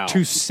 Wow.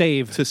 To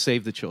save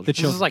the children.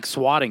 This is like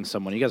swatting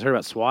someone. You guys heard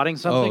about swatting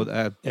something?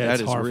 Oh, that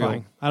is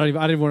horrifying. real. I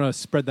don't even want to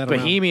spread that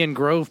around. Bohemian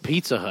Grove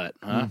Pizza Hut,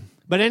 huh?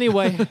 But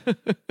anyway,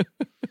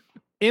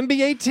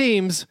 NBA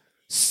teams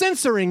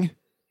censoring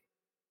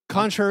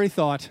contrary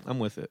thought. I'm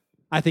with it.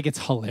 I think it's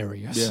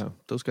hilarious. Yeah,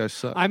 those guys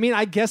suck. I mean,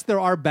 I guess there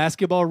are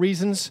basketball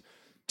reasons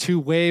to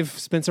waive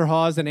Spencer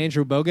Hawes and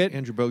Andrew Bogut.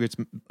 Andrew Bogut's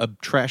a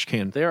trash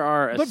can. There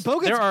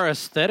are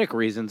aesthetic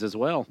reasons as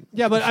well.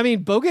 Yeah, but I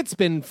mean, Bogut's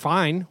been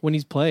fine when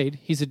he's played.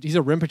 He's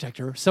a rim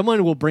protector.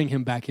 Someone will bring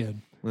him back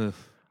in. Ugh.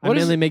 I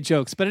mainly make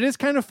jokes, but it is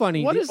kind of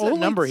funny. What is the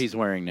number he's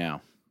wearing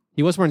now?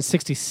 He was wearing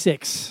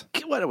 66.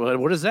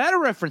 What is that a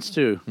reference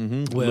to?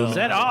 Mm-hmm. Well, is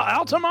that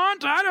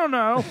Altamont? I don't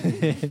know.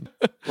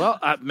 Well,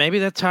 maybe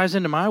that ties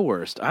into my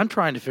worst. I'm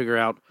trying to figure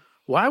out,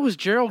 why was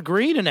Gerald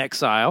Green in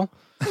exile,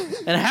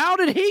 and how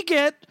did he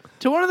get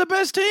to one of the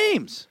best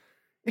teams?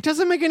 It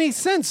doesn't make any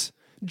sense.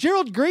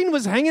 Gerald Green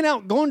was hanging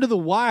out, going to the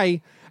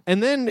Y,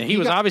 and then he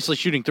was obviously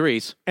shooting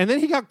threes. And then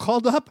he got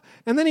called up,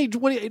 and then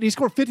he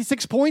scored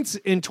 56 points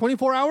in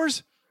 24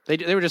 hours.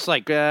 They were just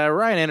like,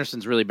 Ryan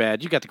Anderson's really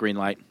bad. You got the green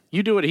light.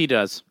 You do what he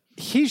does.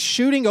 He's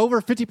shooting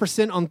over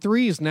 50% on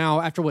threes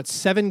now after,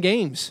 7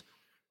 games?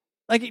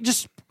 Like, he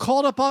just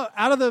called up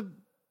out of the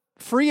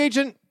free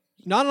agent,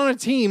 not on a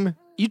team.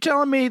 You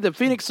telling me the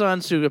Phoenix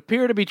Suns, who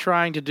appear to be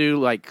trying to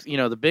do,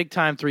 the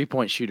big-time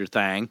three-point shooter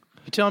thing,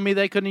 you telling me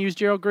they couldn't use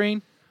Gerald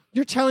Green?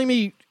 You're telling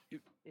me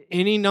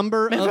any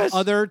number of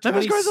other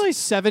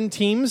 27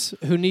 teams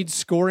who need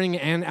scoring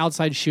and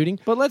outside shooting?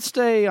 But let's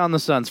stay on the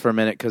Suns for a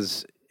minute,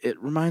 because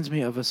it reminds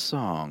me of a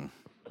song.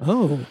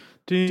 Oh.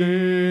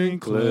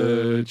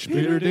 Dinklage,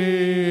 Peter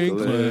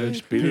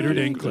Dinklage, Peter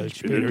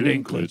Dinklage, Peter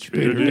Dinklage,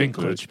 Peter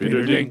Dinklage,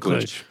 Peter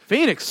Dinklage.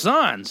 Phoenix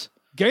Suns.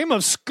 Game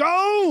of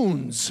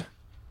scones.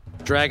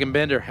 Dragon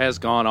Bender has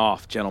gone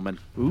off, gentlemen.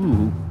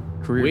 Ooh,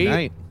 career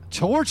night.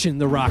 Torching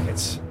the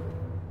Rockets.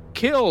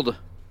 Killed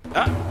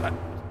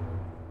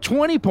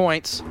 20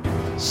 points,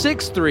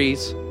 6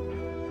 threes,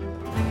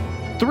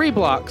 3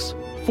 blocks,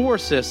 4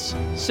 assists,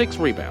 6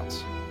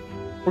 rebounds.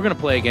 we're going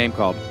to play a game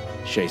called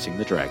Chasing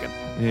the Dragon.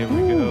 Here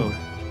we go.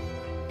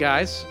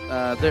 Guys,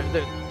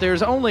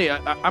 there's only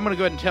I'm going to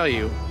go ahead and tell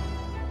you,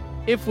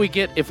 if we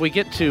get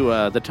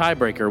to the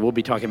tiebreaker, we'll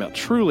be talking about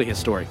truly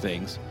historic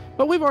things.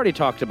 But we've already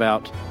talked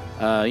about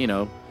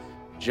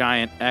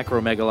giant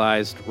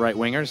acromegalized right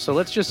wingers. So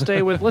let's just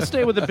stay with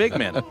the big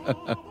men.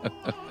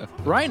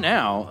 Right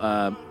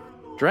now,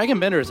 Dragon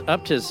Bender has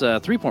upped his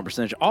 3-point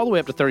percentage all the way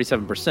up to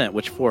 37%,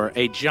 which for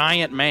a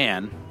giant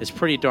man is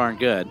pretty darn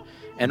good.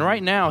 And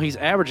right now, he's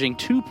averaging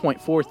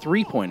 2.4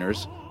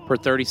 3-pointers per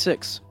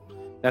 36.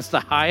 That's the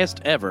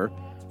highest ever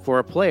for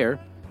a player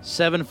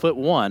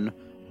 7'1"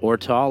 or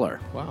taller.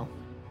 Wow.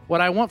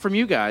 What I want from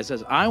you guys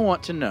is I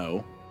want to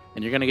know,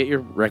 and you're going to get your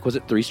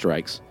requisite 3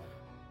 strikes,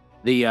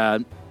 the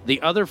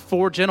other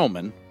 4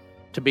 gentlemen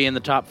to be in the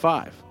top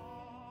 5.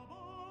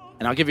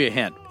 And I'll give you a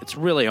hint. It's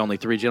really only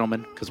 3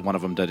 gentlemen because one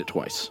of them did it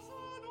twice.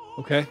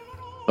 Okay.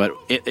 But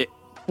it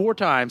 4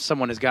 times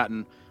someone has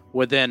gotten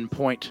within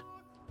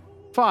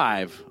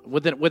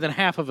 0.5, within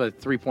half of a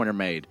 3-pointer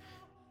made,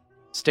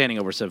 standing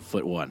over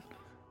 7'1".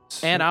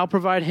 And I'll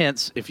provide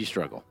hints if you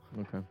struggle.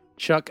 Okay.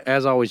 Chuck,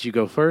 as always, you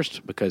go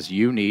first because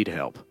you need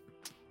help.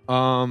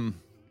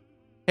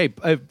 Hey,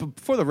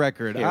 for the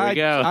record, Here we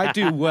go. I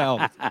do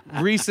well.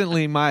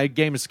 Recently, my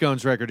Game of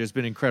Scones record has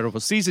been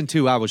incredible. Season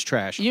 2, I was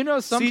trash.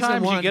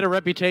 Sometimes you get a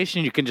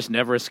reputation, you can just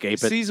never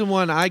escape it. Season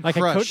 1, I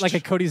crushed. Like a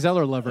Cody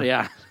Zeller lover.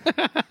 Yeah.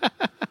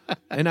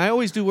 And I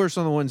always do worse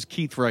on the ones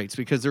Keith writes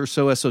because they're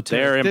so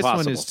esoteric. They're this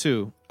impossible. one is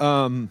too.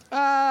 Mine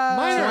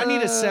I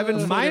need a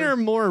 7. Mine are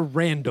more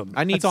random.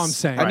 That's all I'm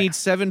saying. I need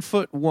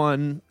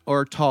 7'1"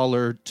 or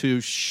taller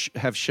to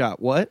have shot.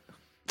 What?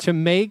 To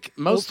make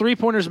Most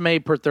 3-pointers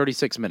made per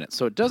 36 minutes.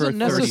 So it doesn't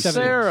 37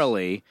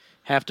 necessarily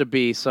have to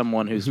be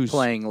someone who's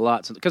playing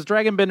lots. Because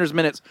Dragon Bender's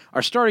minutes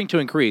are starting to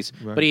increase,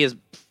 but he has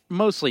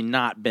mostly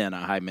not been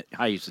a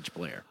high usage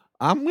player.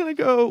 I'm going to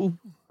go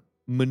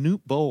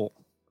Manute Bowl.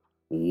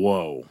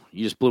 Whoa.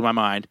 You just blew my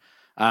mind.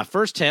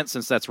 First hint,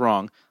 since that's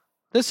wrong,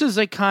 this is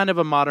a kind of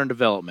a modern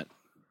development.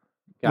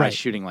 Guys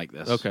shooting like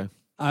this. Okay.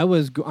 I'm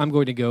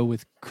going to go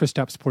with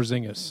Kristaps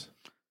Porzingis.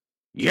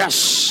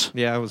 Yes!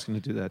 Yeah, I was going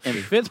to do that. In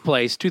too. 5th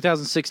place,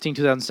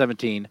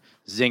 2016-2017,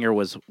 Zinger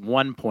was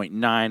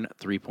 1.9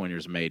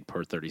 3-pointers made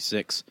per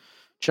 36.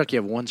 Chuck,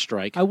 you have 1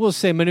 strike. I will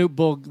say Manute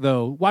Bol,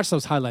 though. Watch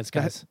those highlights,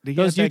 guys.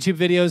 Those YouTube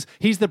videos.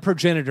 He's the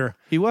progenitor.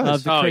 He was.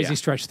 Of the crazy yeah.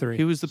 stretch 3.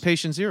 He was the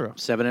patient zero.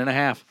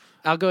 7.5.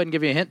 I'll go ahead and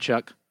give you a hint,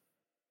 Chuck.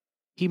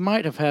 He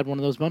might have had one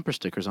of those bumper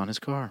stickers on his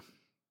car.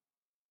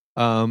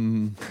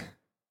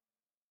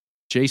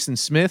 Jason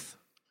Smith.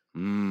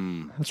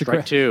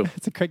 Strike 2.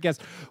 That's a great guess.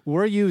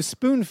 Were you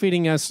spoon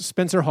feeding us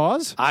Spencer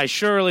Hawes? I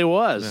surely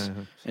was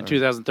in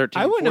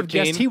 2013. I wouldn't have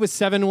guessed he was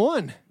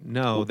 7'1".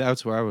 No,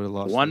 that's where I would have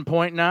lost.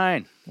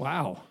 1.9.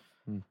 Wow.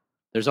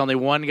 There's only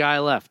one guy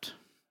left.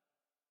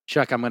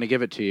 Chuck, I'm going to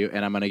give it to you,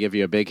 and I'm going to give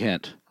you a big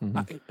hint.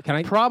 Can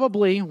I?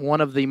 Probably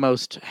one of the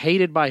most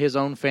hated by his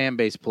own fan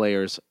base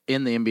players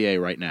in the NBA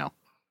right now.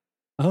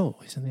 Oh,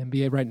 he's in the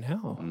NBA right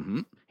now. Mm-hmm.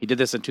 He did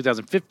this in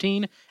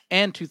 2015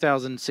 and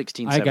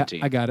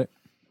 2016-17. I got it.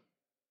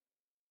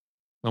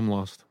 I'm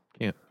lost.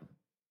 Can't.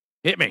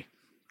 Hit me.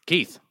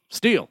 Keith.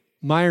 Steal.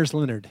 Myers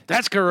Leonard.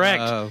 That's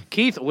correct.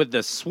 Keith with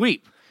the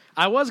sweep.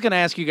 I was going to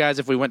ask you guys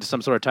if we went to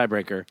some sort of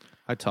tiebreaker.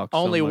 I talked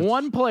Only so much.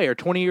 one player,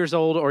 20 years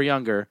old or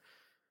younger,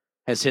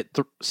 has hit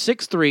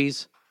 6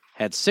 threes,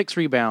 had 6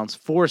 rebounds,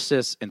 4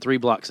 assists, and 3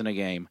 blocks in a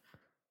game.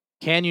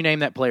 Can you name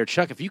that player?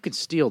 Chuck, if you can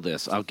steal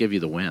this, I'll give you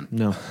the win.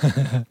 No.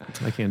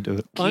 I can't do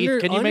it.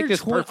 Keith, can you make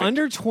this perfect?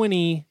 Under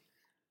 20,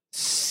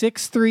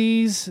 6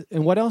 threes,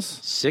 and what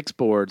else? 6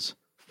 boards,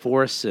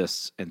 4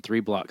 assists, and 3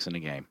 blocks in a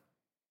game.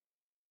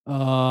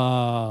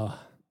 Was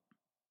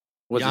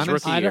his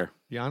rookie year.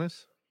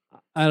 Giannis?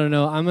 I don't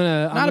know.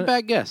 Not a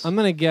bad guess. I'm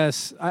gonna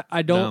guess.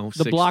 I don't. No,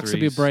 the 6 blocks would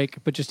be a threes.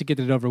 break, but just to get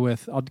it over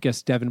with, I'll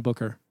guess Devin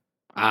Booker.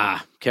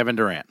 Kevin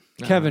Durant.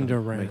 Kevin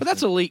Durant. But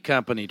that's elite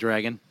company,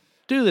 Dragon.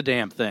 Do the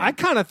damn thing. I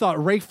kind of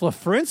thought Rafe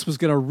LaFrance was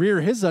gonna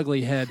rear his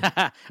ugly head.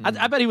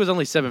 I bet he was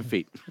only 7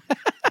 feet.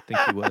 I think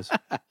he was.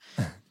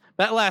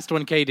 That last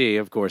one, KD,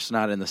 of course,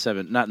 not in the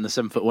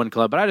 7'1"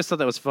 club. But I just thought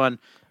that was fun.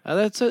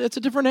 It's a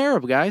different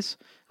era, guys.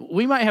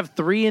 We might have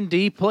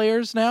 3-and-D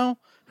players now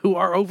who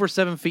are over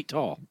 7 feet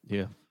tall.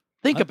 Yeah.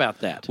 Think about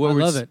that. Well, I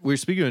love it. We're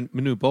speaking of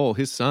Manute Bol.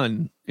 His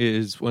son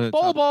is one of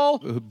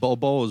the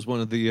Bol is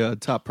one of the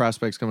top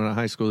prospects coming out of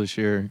high school this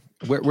year.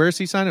 Where is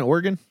he signing?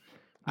 Oregon?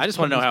 I just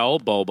want to know how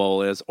old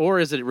Bol is, or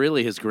is it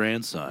really his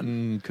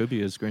grandson? Could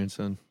be his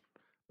grandson.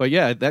 But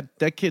yeah,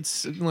 that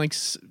kid's like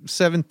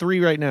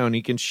 7'3" right now, and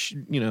he can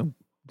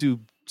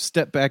do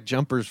step back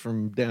jumpers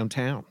from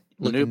downtown.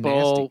 Manute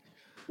Bol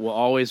will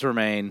always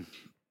remain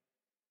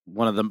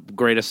one of the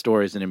greatest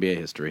stories in NBA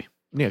history.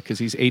 Yeah, because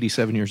he's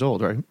 87 years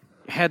old, right?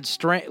 Had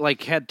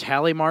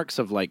tally marks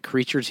of like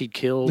creatures he'd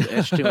killed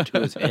etched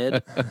into his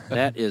head.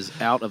 That is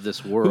out of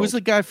this world. Who was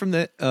the guy from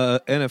the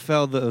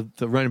NFL,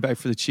 the running back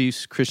for the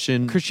Chiefs,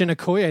 Christian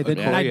Okoye, the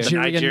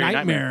Nigerian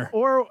nightmare.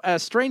 Or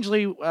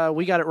strangely,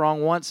 we got it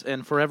wrong once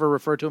and forever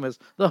refer to him as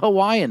the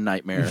Hawaiian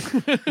nightmare.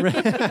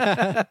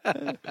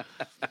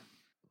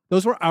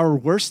 Those were our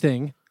worst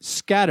thing.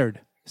 Scattered,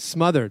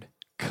 smothered,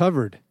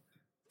 covered.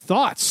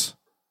 Thoughts?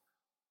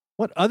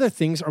 What other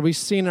things are we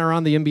seeing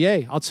around the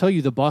NBA? I'll tell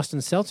you, the Boston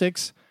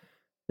Celtics,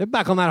 they're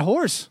back on that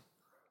horse.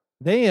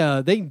 They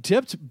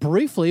dipped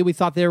briefly. We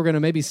thought they were going to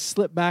maybe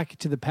slip back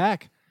to the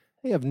pack.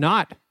 They have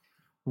not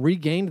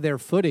regained their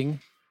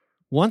footing.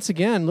 Once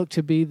again, look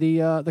to be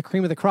the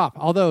cream of the crop.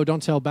 Although,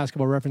 don't tell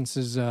Basketball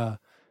Reference's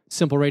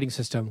simple rating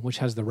system, which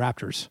has the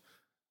Raptors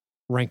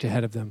ranked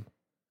ahead of them.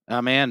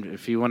 Man,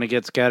 if you want to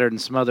get scattered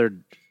and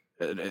smothered,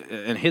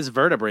 and his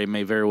vertebrae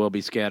may very well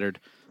be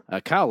scattered,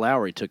 Kyle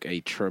Lowry took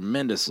a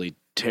tremendously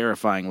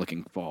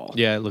terrifying-looking fall.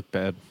 Yeah, it looked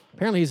bad.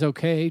 Apparently he's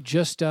okay.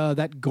 Just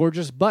that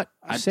gorgeous butt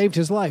saved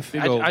his life.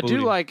 I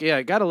do like,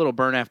 I got a little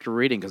burn after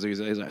reading because he's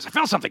I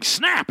felt something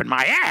snap in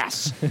my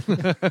ass.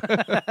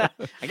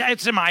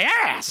 It's in my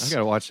ass. I got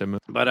to watch that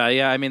movie. But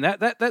I mean,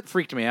 that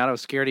freaked me out. I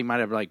was scared he might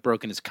have like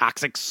broken his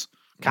coccyx.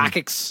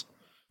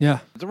 Yeah.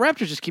 The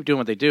Raptors just keep doing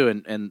what they do,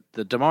 and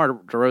the DeMar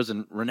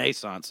DeRozan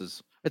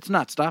renaissance it's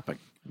not stopping.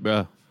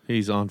 Bruh,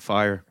 he's on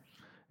fire.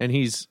 And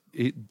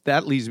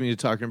that leads me to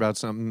talking about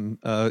something.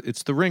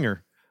 It's the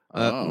Ringer.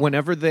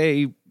 Whenever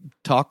they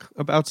talk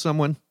about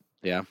someone,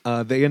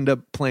 they end up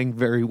playing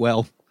very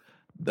well.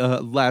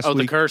 Last week,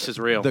 the curse is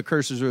real. The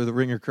curses are the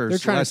Ringer curse. They're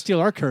trying to steal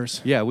our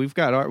curse. Yeah, we've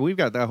got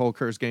that whole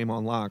curse game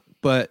on lock.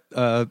 But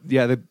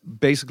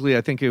basically,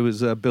 I think it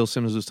was Bill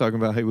Simmons was talking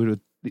about he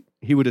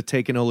would have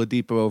taken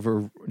Oladipo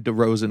over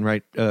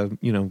DeRozan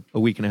a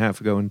week and a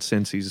half ago, and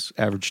since he's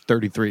averaged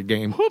 33 a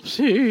game.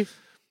 Whoopsie.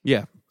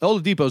 Yeah,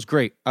 Oladipo's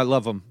great. I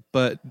love him,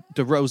 but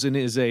DeRozan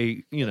is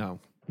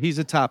he's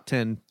a top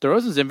 10.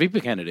 DeRozan's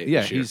MVP candidate.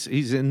 Yeah, this year.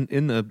 he's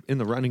in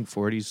the running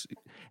for it.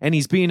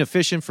 He's being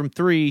efficient from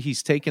three.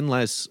 He's taken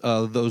less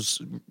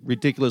those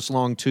ridiculous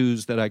long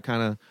twos that I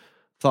kind of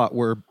thought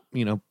were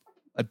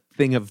a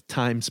thing of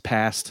times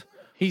past.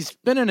 He's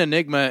been an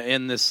enigma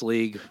in this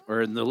league,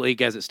 or in the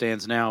league as it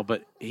stands now,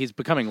 but he's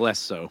becoming less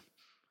so.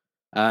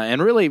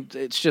 And really,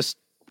 it's just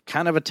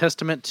kind of a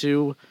testament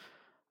to,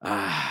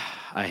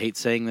 I hate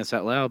saying this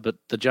out loud, but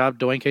the job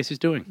Dwayne Casey's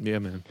doing. Yeah,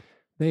 man.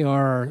 They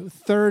are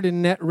third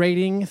in net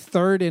rating,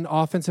 third in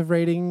offensive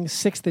rating,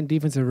 sixth in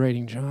defensive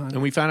rating, John.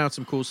 And we found out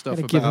some cool stuff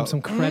about... Give him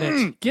some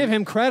credit. Give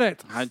him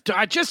credit.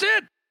 I just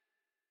did.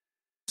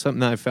 Something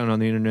that I found on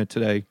the internet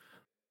today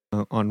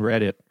on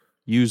Reddit.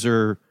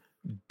 User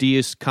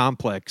Deus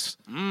Complex.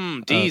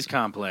 D's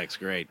Complex,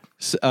 great.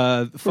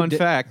 Fun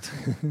fact,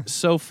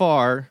 so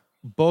far,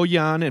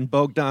 Bojan and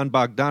Bogdan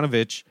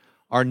Bogdanovic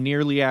are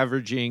nearly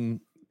averaging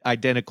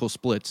identical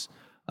splits.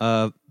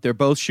 They're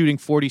both shooting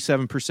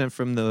 47%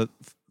 from the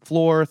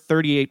floor,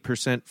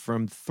 38%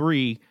 from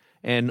three,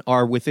 and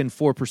are within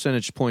 4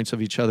 percentage points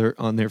of each other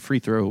on their free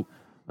throw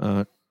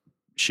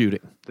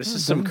shooting. This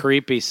is some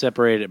creepy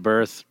separated at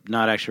birth,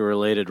 not actually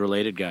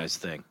related guys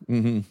thing.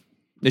 Mm-hmm.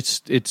 It's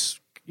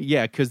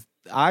because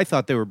I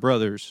thought they were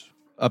brothers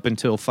up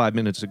until 5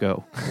 minutes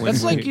ago.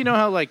 That's like,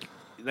 how like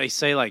they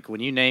say, like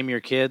when you name your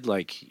kid,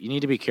 like you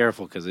need to be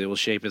careful because it will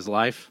shape his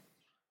life.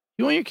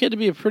 You want your kid to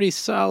be a pretty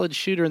solid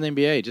shooter in the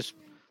NBA, just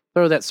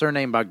throw that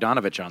surname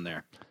Bogdanovich on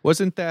there.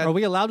 Wasn't that? Are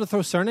we allowed to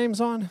throw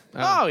surnames on?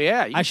 Oh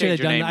yeah, you I should have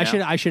done. Name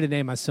I should have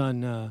named my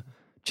son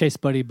Chase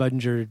Buddy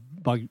Budinger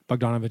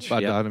Bogdanovich.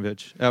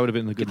 Bogdanovich. That would have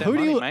been the good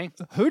one.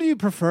 Who do you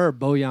prefer,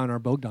 Bojan or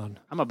Bogdan?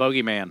 I'm a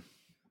Bogey man.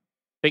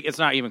 It's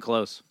not even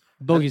close.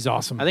 Bogey's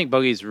awesome. I think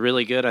Bogey's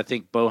really good. I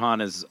think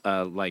Bojan is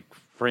like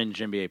fringe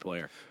NBA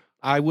player.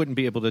 I wouldn't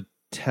be able to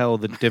tell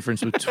the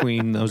difference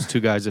between those two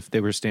guys if they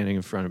were standing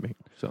in front of me.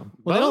 So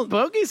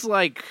Bogey's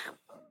like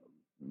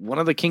one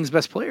of the Kings'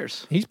 best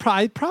players. He's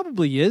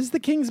probably is the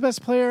Kings'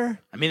 best player.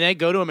 I mean, they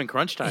go to him in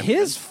crunch time.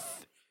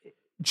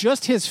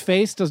 Just his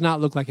face does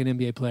not look like an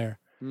NBA player.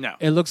 No.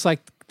 It looks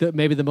like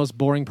maybe the most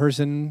boring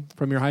person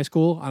from your high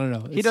school. I don't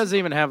know. He doesn't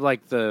even have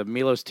like the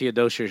Milos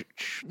Teodosic,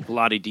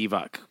 Vlade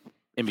Divac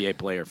NBA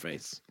player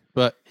face.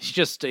 But it's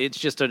just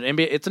an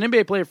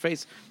NBA player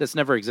face that's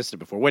never existed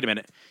before. Wait a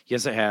minute.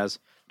 Yes, it has.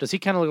 Does he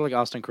kind of look like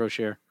Austin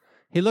Crocier?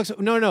 He looks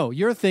no.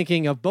 You're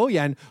thinking of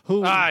Bojan,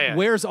 who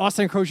wears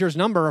Austin Crocier's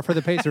number for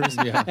the Pacers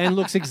and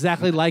looks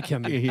exactly like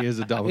him. He is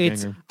a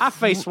doppelganger. I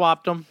face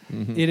swapped him.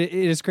 Mm-hmm. It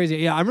is crazy.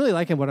 Yeah, I'm really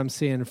liking what I'm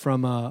seeing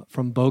from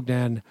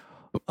Bogdan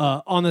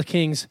on the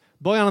Kings.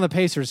 Bojan on the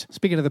Pacers.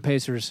 Speaking of the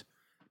Pacers,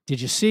 did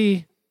you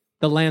see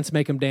the Lance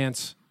make him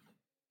dance?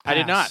 I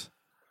did not.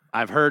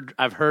 I've heard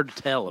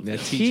tell of that.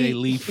 TJ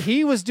Leaf.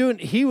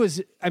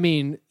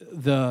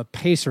 The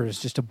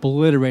Pacers just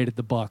obliterated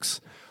the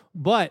Bucks,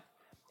 but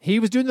he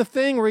was doing the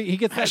thing where he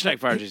gets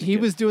he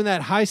was doing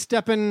that high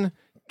stepping.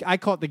 I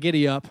call it the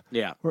giddy up.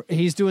 Yeah,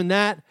 he's doing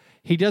that.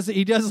 He does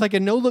like a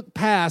no look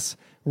pass,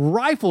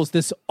 rifles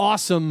this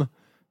awesome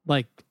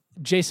like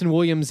Jason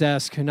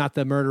Williams-esque, not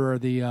the murderer,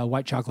 the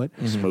white chocolate.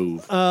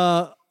 Smooth.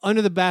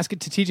 Under the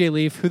basket to TJ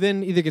Leaf, who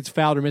then either gets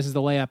fouled or misses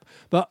the layup.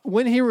 But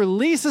when he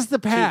releases the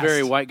pass... Two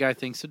very white guy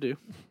things to do.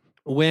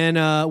 When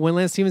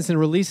Lance Stevenson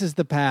releases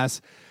the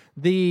pass,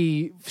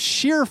 the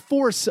sheer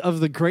force of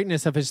the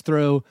greatness of his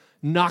throw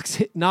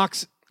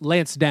knocks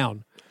Lance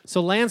down.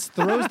 So Lance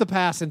throws the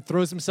pass and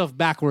throws himself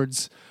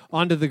backwards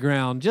onto the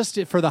ground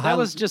just for the That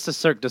was just a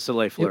Cirque du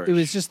Soleil flourish. It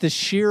was just the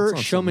sheer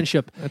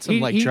showmanship. That's some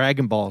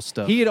Dragon Ball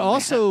stuff. He had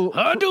also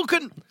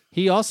Hadouken!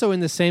 He also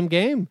in the same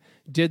game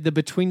did the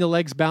between the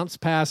legs bounce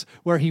pass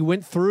where he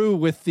went through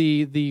with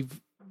the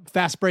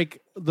fast break,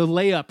 the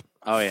layup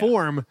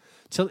form.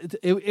 So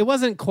it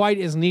wasn't quite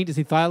as neat as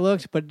he thought it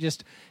looked, but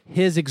just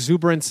his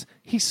exuberance,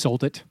 he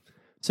sold it.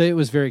 So it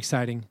was very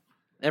exciting.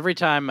 Every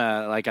time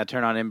I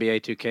turn on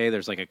NBA 2K,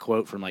 there's like a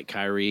quote from like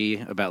Kyrie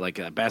about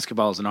like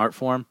basketball is an art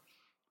form.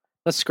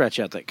 Let's scratch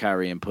out that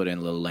Kyrie and put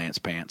in little Lance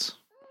Pants.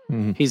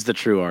 Mm-hmm. He's the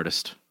true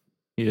artist.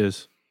 He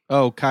is.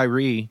 Oh,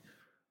 Kyrie.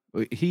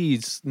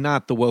 He's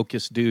not the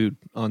wokest dude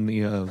on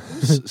the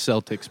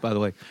Celtics, by the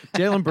way.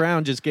 Jaylen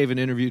Brown just gave an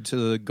interview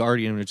to The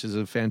Guardian, which is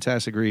a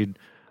fantastic read,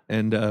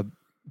 and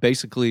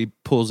basically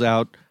pulls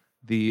out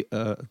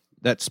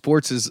that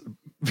sports is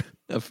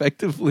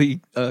effectively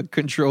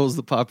controls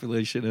the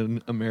population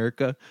in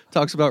America.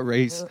 Talks about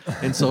race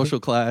and social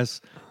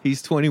class.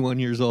 He's 21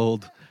 years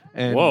old,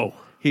 and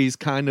he's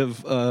kind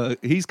of the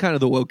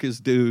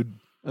wokest dude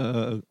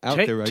out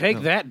there right now.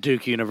 Take that,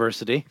 Duke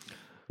University.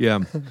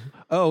 Yeah.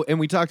 Oh, and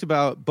we talked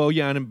about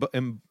Bojan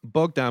and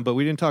Bogdan, but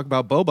we didn't talk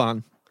about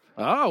Boban.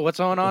 Oh, what's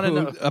going on?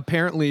 Who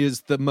apparently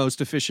is the most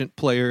efficient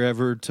player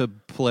ever to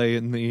play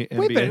in the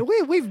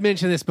NBA. We've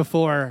mentioned this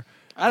before.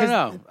 I don't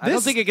know. I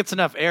don't think it gets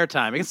enough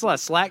airtime. It gets a lot of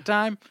slack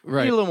time.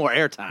 Right. We need a little more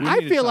airtime.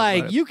 I feel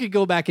like you could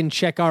go back and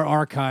check our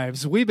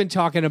archives. We've been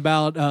talking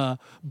about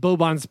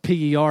Boban's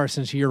PER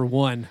since year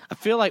one. I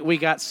feel like we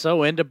got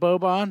so into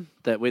Boban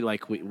that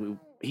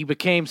he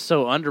became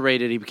so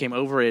underrated. He became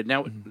overrated.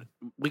 Now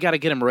we got to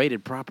get him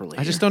rated properly.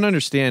 I just don't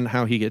understand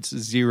how he gets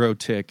 0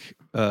 tick.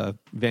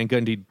 Van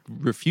Gundy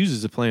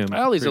refuses to play him.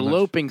 Well, he's a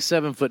loping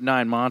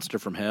 7'9" monster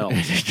from hell.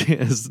 He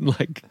is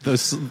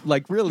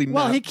really.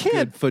 Well, not he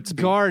can't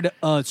guard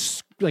a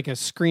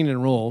screen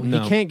and roll.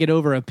 No. He can't get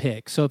over a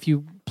pick. So if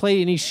you play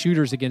any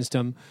shooters against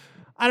him,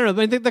 I don't know.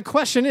 But I think the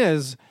question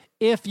is,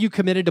 if you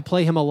committed to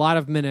play him a lot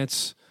of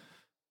minutes,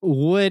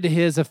 would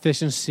his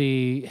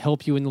efficiency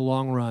help you in the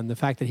long run? The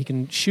fact that he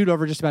can shoot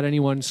over just about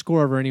anyone,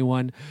 score over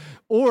anyone,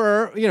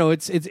 or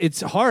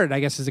it's hard, I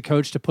guess, as a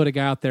coach to put a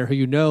guy out there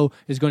who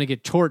is going to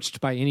get torched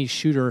by any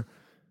shooter.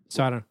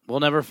 So I don't know. We'll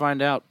never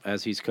find out,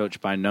 as he's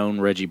coached by known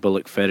Reggie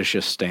Bullock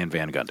fetishist Stan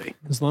Van Gundy.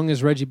 As long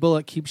as Reggie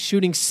Bullock keeps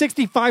shooting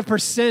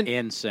 65%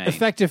 insane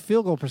effective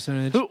field goal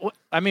percentage.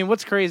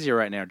 What's crazier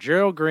right now?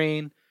 Gerald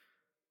Green,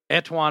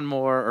 Etwan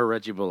Moore, or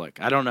Reggie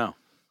Bullock? I don't know.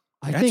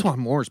 Etwan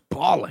Moore's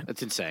balling.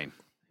 That's insane.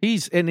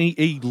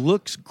 He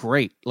looks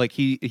great. Like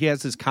he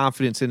has this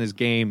confidence in his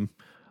game.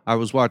 I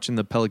was watching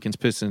the Pelicans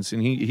Pistons,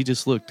 and he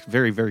just looked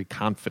very, very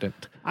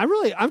confident.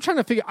 I'm trying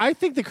to figure. I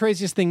think the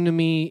craziest thing to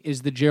me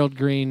is the Gerald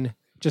Green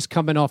just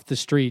coming off the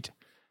street,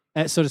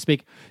 so to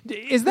speak.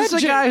 Is that a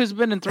guy who's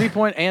been in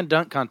 3-point and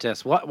dunk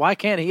contests? Why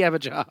can't he have a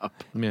job?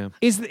 Yeah.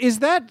 Is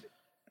that?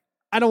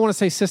 I don't want to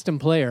say system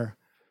player.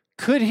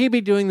 Could he be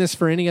doing this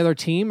for any other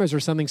team? Or is there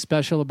something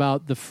special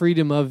about the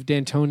freedom of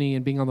D'Antoni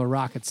and being on the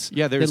Rockets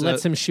that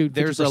lets him shoot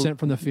 50%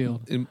 from the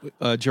field?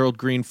 Gerald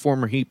Green,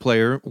 former Heat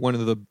player, one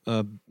of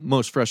the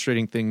most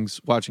frustrating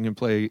things watching him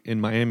play in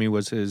Miami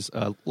was his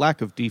lack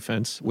of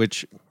defense,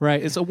 which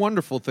is a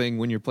wonderful thing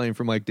when you're playing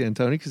for Mike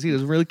D'Antoni because he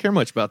doesn't really care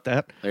much about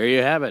that. There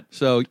you have it.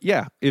 So,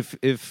 yeah, if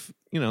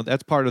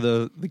that's part of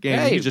the game.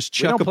 Hey, you just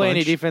chuck we don't a play bunch.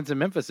 any defense in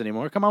Memphis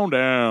anymore. Come on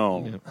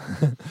down.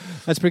 Yeah.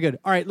 That's pretty good.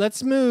 All right,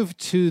 let's move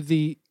to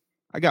the...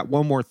 I got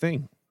one more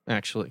thing,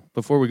 actually.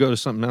 Before we go to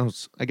something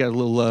else, I got a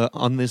little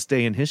on this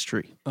day in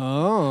history.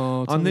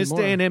 Oh, on this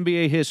day in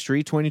NBA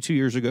history, 22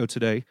 years ago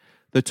today,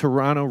 the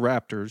Toronto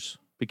Raptors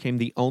became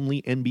the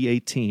only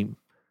NBA team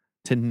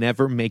to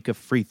never make a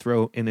free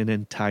throw in an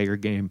entire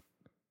game.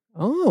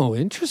 Oh,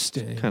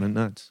 interesting. Kind of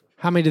nuts.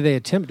 How many did they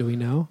attempt, do we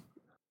know?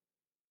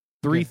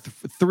 Three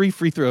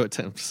free throw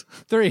attempts.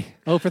 3.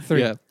 0 for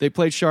 3. Yeah, they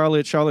played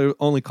Charlotte. Charlotte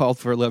only called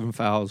for 11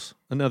 fouls.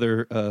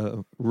 Another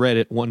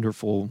Reddit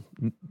wonderful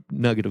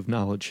nugget of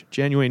knowledge.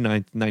 January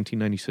 9th,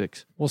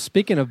 1996. Well,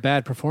 speaking of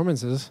bad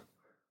performances,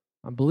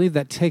 I believe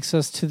that takes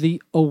us to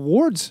the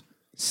awards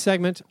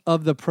segment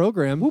of the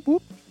program. Whoop,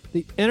 whoop.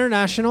 The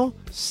International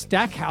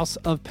Stackhouse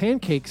of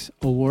Pancakes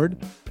Award,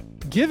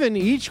 given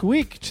each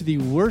week to the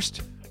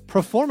worst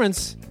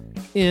performance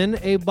in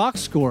a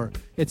box score.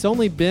 It's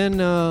only been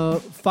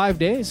 5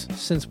 days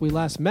since we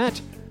last met.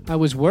 I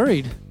was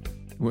worried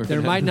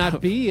there might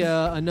not be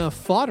enough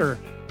fodder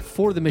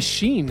for the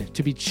machine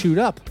to be chewed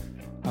up.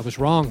 I was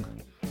wrong.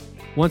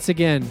 Once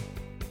again,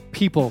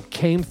 people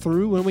came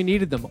through when we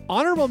needed them.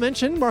 Honorable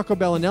mention, Marco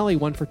Bellinelli,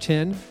 1 for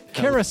 10.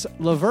 Karis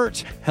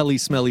LeVert, Helly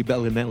Smelly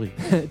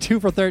Bellinelli, 2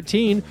 for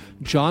 13.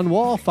 John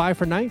Wall, 5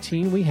 for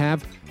 19. We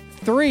have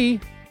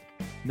 3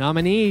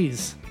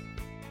 nominees.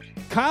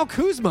 Kyle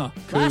Kuzma,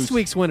 last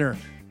week's winner,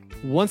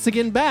 once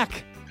again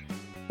back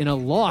in a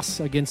loss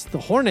against the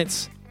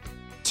Hornets.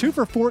 2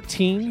 for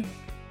 14,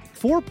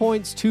 4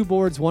 points, 2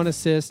 boards, 1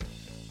 assist,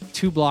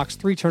 2 blocks,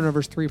 3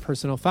 turnovers, 3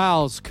 personal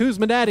fouls.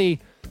 Kuzma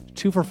Daddy,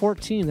 2 for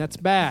 14. That's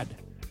bad.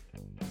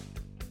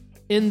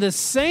 In the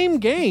same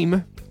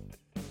game,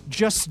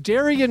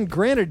 Justarian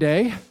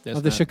Granaday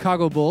of the not-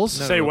 Chicago Bulls.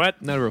 Say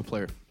what? Not a real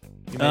player.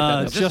 You made that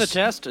up. Is this a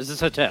test? Is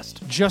this a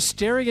test?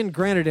 Justarian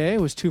Granaday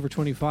was 2 for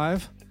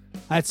 25.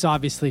 That's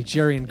obviously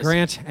Jerian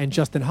Grant and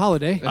Justin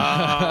Holiday.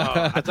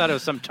 I thought it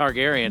was some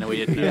Targaryen we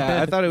didn't know.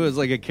 Yeah, I thought it was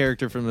like a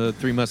character from the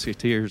Three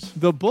Musketeers.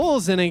 The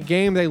Bulls, in a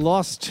game they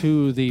lost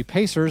to the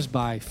Pacers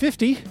by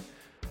 50,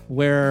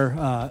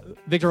 where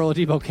Victor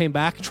Oladipo came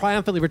back,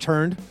 triumphantly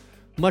returned,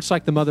 much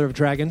like the Mother of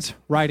Dragons,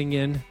 riding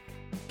in,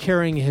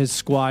 carrying his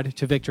squad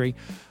to victory.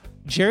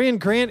 Jerian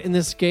Grant in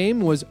this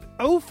game was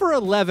 0 for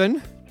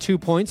 11, 2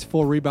 points,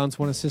 4 rebounds,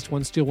 1 assist,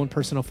 1 steal, 1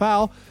 personal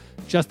foul.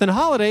 Justin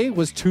Holiday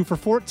was 2 for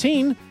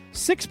 14,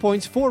 6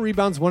 points, 4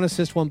 rebounds, 1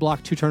 assist, 1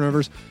 block, 2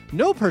 turnovers,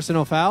 no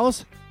personal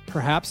fouls.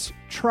 Perhaps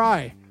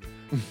try.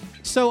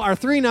 So our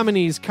 3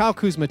 nominees, Kyle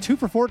Kuzma, 2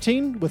 for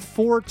 14 with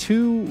 4,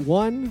 2,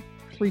 1,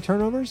 3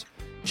 turnovers.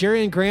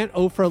 Jerian Grant,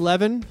 0 for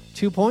 11,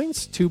 2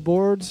 points, 2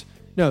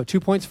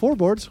 points, 4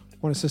 boards,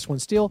 1 assist, 1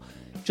 steal.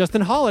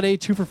 Justin Holiday,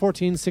 2 for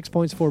 14, 6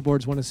 points, 4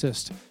 boards, 1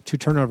 assist, 2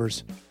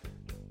 turnovers.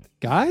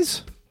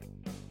 Guys?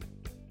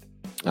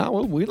 Oh,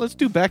 well, let's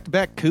do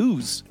back-to-back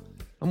coups.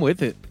 I'm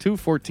with it.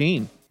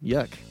 2-14.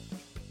 Yuck.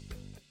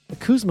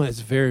 Kuzma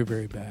is very,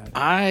 very bad.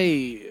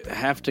 I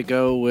have to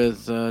go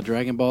with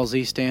Dragon Ball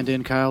Z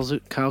stand-in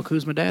Kyle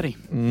Kuzma daddy.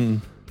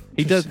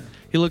 He does.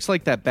 He looks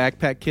like that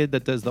backpack kid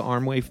that does the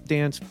arm wave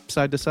dance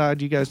side to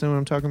side. You guys know what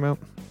I'm talking about?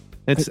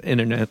 It's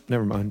internet.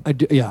 Never mind.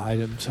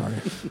 I'm sorry.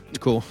 It's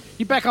cool.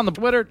 You back on the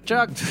Twitter,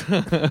 Chuck?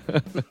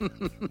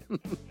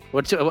 Are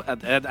you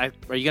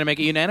going to make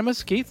it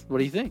unanimous, Keith? What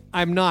do you think?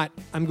 I'm not.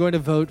 I'm going to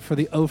vote for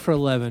the 0 for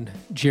 11,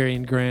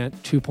 Jerian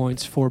Grant, 2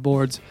 points, 4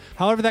 boards.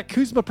 However, that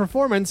Kuzma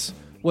performance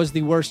was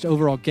the worst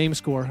overall game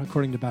score,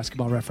 according to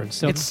Basketball Reference.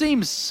 So It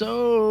seems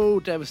so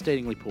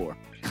devastatingly poor.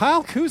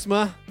 Kyle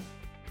Kuzma,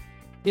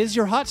 is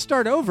your hot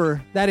start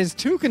over? That is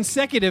 2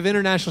 consecutive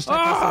International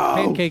Steakhouse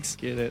and Pancakes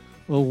Get it.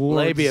 awards.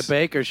 Labia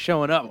Baker's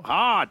showing up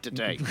hard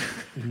today.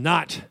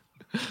 Not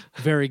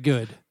very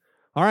good.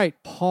 All right,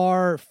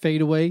 par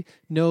fadeaway.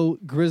 No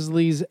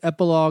Grizzlies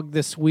epilogue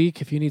this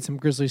week. If you need some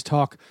Grizzlies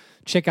talk,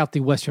 check out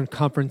the Western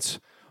Conference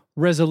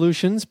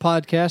Resolutions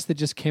podcast that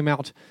just came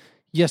out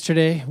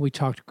yesterday. We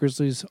talked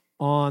Grizzlies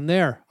on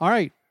there. All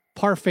right,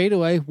 par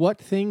fadeaway. What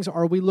things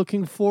are we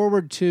looking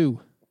forward to?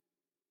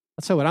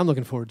 I'll tell you what I'm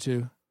looking forward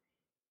to.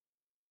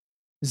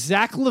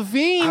 Zach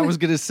LaVine. I was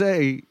going to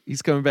say,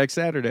 he's coming back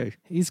Saturday.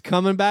 He's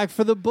coming back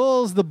for the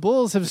Bulls. The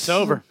Bulls have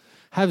over.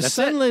 Have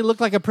suddenly looked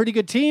like a pretty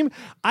good team.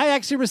 I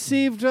actually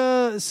received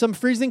some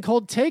freezing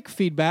cold take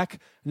feedback,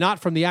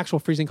 not from the actual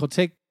freezing cold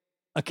take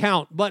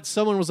account, but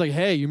someone was like,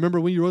 "Hey, you remember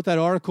when you wrote that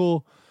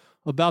article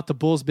about the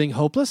Bulls being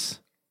hopeless?"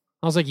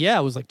 I was like, "Yeah,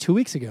 it was like 2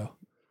 weeks ago."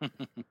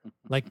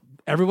 Like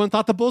everyone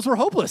thought the Bulls were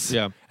hopeless.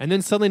 Yeah. And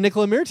then suddenly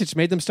Nikola Mirotic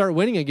made them start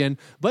winning again.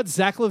 But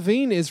Zach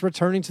LaVine is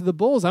returning to the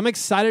Bulls. I'm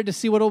excited to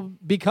see what it'll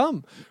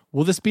become.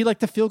 Will this be like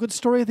the feel-good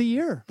story of the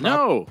year?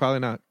 No. Probably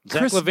not.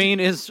 Zach LaVine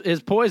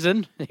is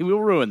poison. He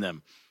will ruin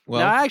them. Well,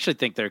 Now, I actually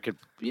think there could...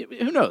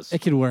 Who knows?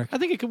 It could work. I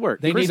think it could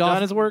work. They Chris need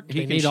Dunn has worked.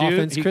 They can need shoot,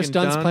 offense. he Chris can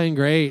Dunn's dunk. playing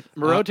great.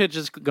 Mirotic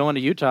is going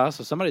to Utah,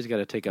 so somebody's got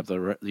to take up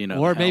the...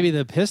 Or maybe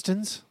the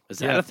Pistons. Is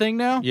that a thing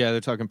now? Yeah,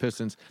 they're talking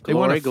Pistons. They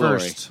Glory, want a glory.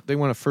 first. They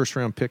want a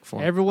first-round pick for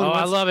him. Everyone Oh, I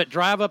wants- love it.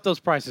 Drive up those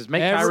prices.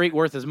 Make Tyreek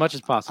worth as much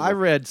as possible. I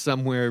read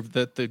somewhere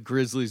that the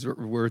Grizzlies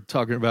were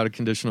talking about a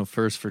conditional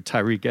first for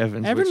Tyreek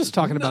Evans. Everyone's which is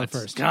talking about it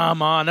nuts. first.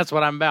 Come on, that's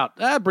what I'm about.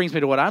 That brings me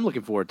to what I'm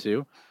looking forward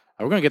to.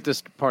 We're going to get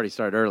this party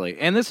started early.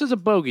 And this is a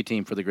bogey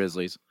team for the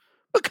Grizzlies.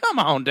 But come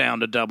on down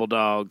to Double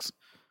Dogs.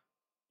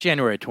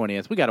 January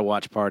 20th. We got a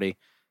watch party.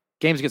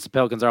 Games against the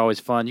Pelicans are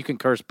always fun. You can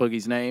curse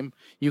Boogie's name.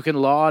 You can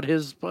laud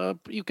his...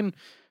 you can,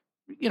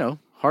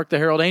 hark the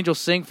Herald Angels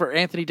sing for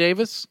Anthony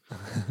Davis.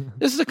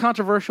 This is a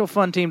controversial,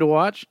 fun team to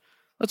watch.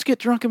 Let's get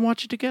drunk and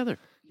watch it together.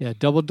 Yeah,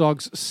 Double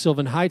Dogs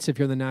Sylvan Heights, if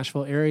you're in the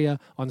Nashville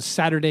area, on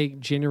Saturday,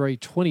 January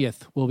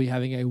 20th, we'll be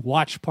having a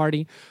watch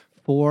party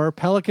for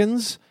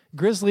Pelicans,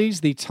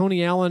 Grizzlies, the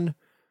Tony Allen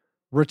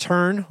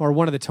return, or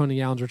one of the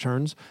Tony Allen's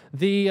returns,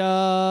 the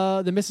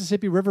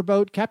Mississippi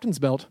Riverboat Captain's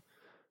Belt,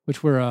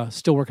 which we're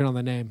still working on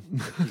the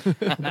name.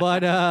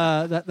 But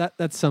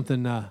that's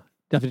something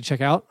definitely to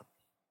check out.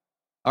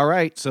 All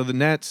right, so the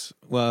Nets,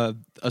 a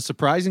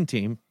surprising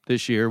team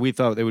this year. We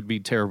thought they would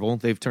be terrible.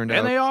 They've turned out...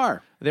 And they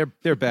are.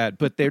 They're bad,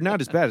 but they're not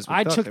as bad as we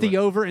I thought took they the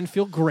were. over and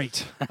feel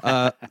great.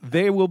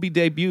 They will be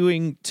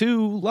debuting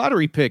 2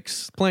 lottery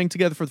picks, playing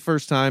together for the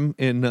first time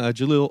in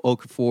Jaleel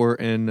Okafor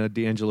and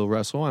D'Angelo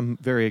Russell. I'm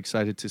very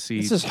excited to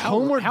see. This is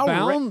Homeward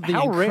Bound, the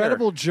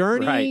incredible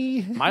journey.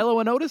 Right. Milo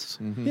and Otis?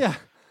 Yeah.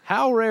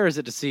 How rare is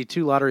it to see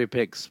 2 lottery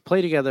picks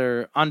play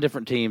together on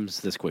different teams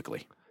this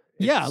quickly?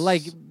 Yeah,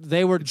 like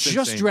they were just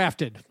insane.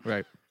 drafted,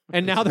 Right.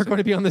 and now they're going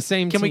to be on the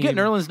same team. Can we get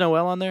Nerlens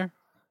Noel on there?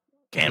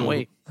 Can't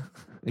wait.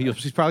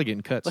 He's probably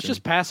getting cut. Let's soon.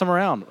 just pass him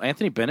around.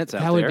 Anthony Bennett's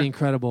out That would there. be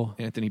incredible.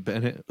 Anthony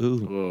Bennett. Ooh.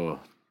 Whoa.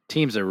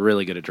 Teams are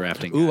really good at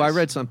drafting. Ooh, I guys.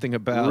 read something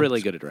about...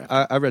 Really good at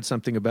drafting. I read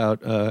something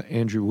about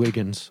Andrew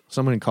Wiggins.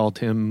 Someone called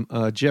him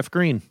Jeff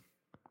Green.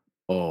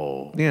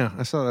 Oh, Yeah,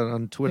 I saw that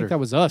on I Twitter. think that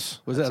was us.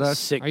 Was that that's a us?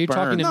 sick Are you burn.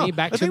 talking to No, me?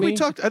 Back I to think me? we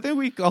talked. I think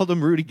we called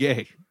him Rudy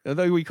Gay. I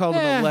think we called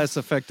him Yeah. a less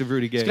effective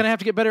Rudy Gay. He's gonna have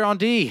to get better on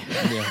D.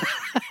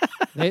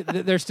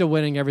 They're still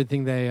winning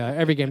everything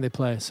every game they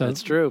play. So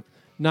That's true.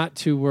 Not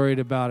too worried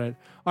about it.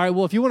 All right.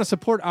 Well, if you want to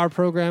support our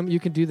program, you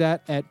can do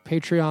that at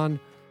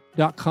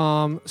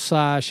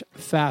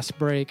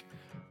patreon.com/fastbreak.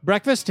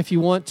 Breakfast, if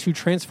you want to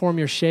transform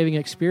your shaving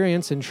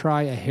experience and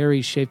try a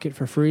Harry's shave kit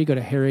for free, go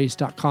to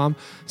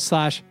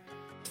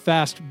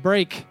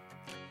harrys.com/fastbreak.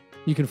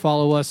 You can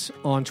follow us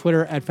on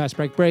Twitter at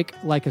fastbreakbreak,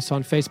 like us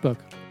on Facebook.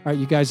 All right,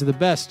 you guys are the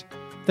best.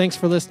 Thanks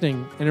for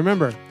listening. And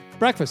remember,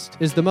 breakfast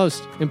is the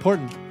most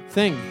important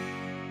thing.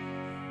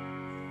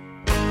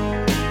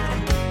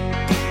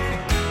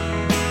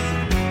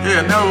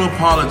 Yeah, never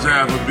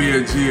apologize for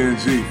being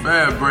G&G.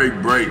 Fast break,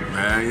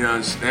 man. You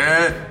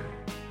understand?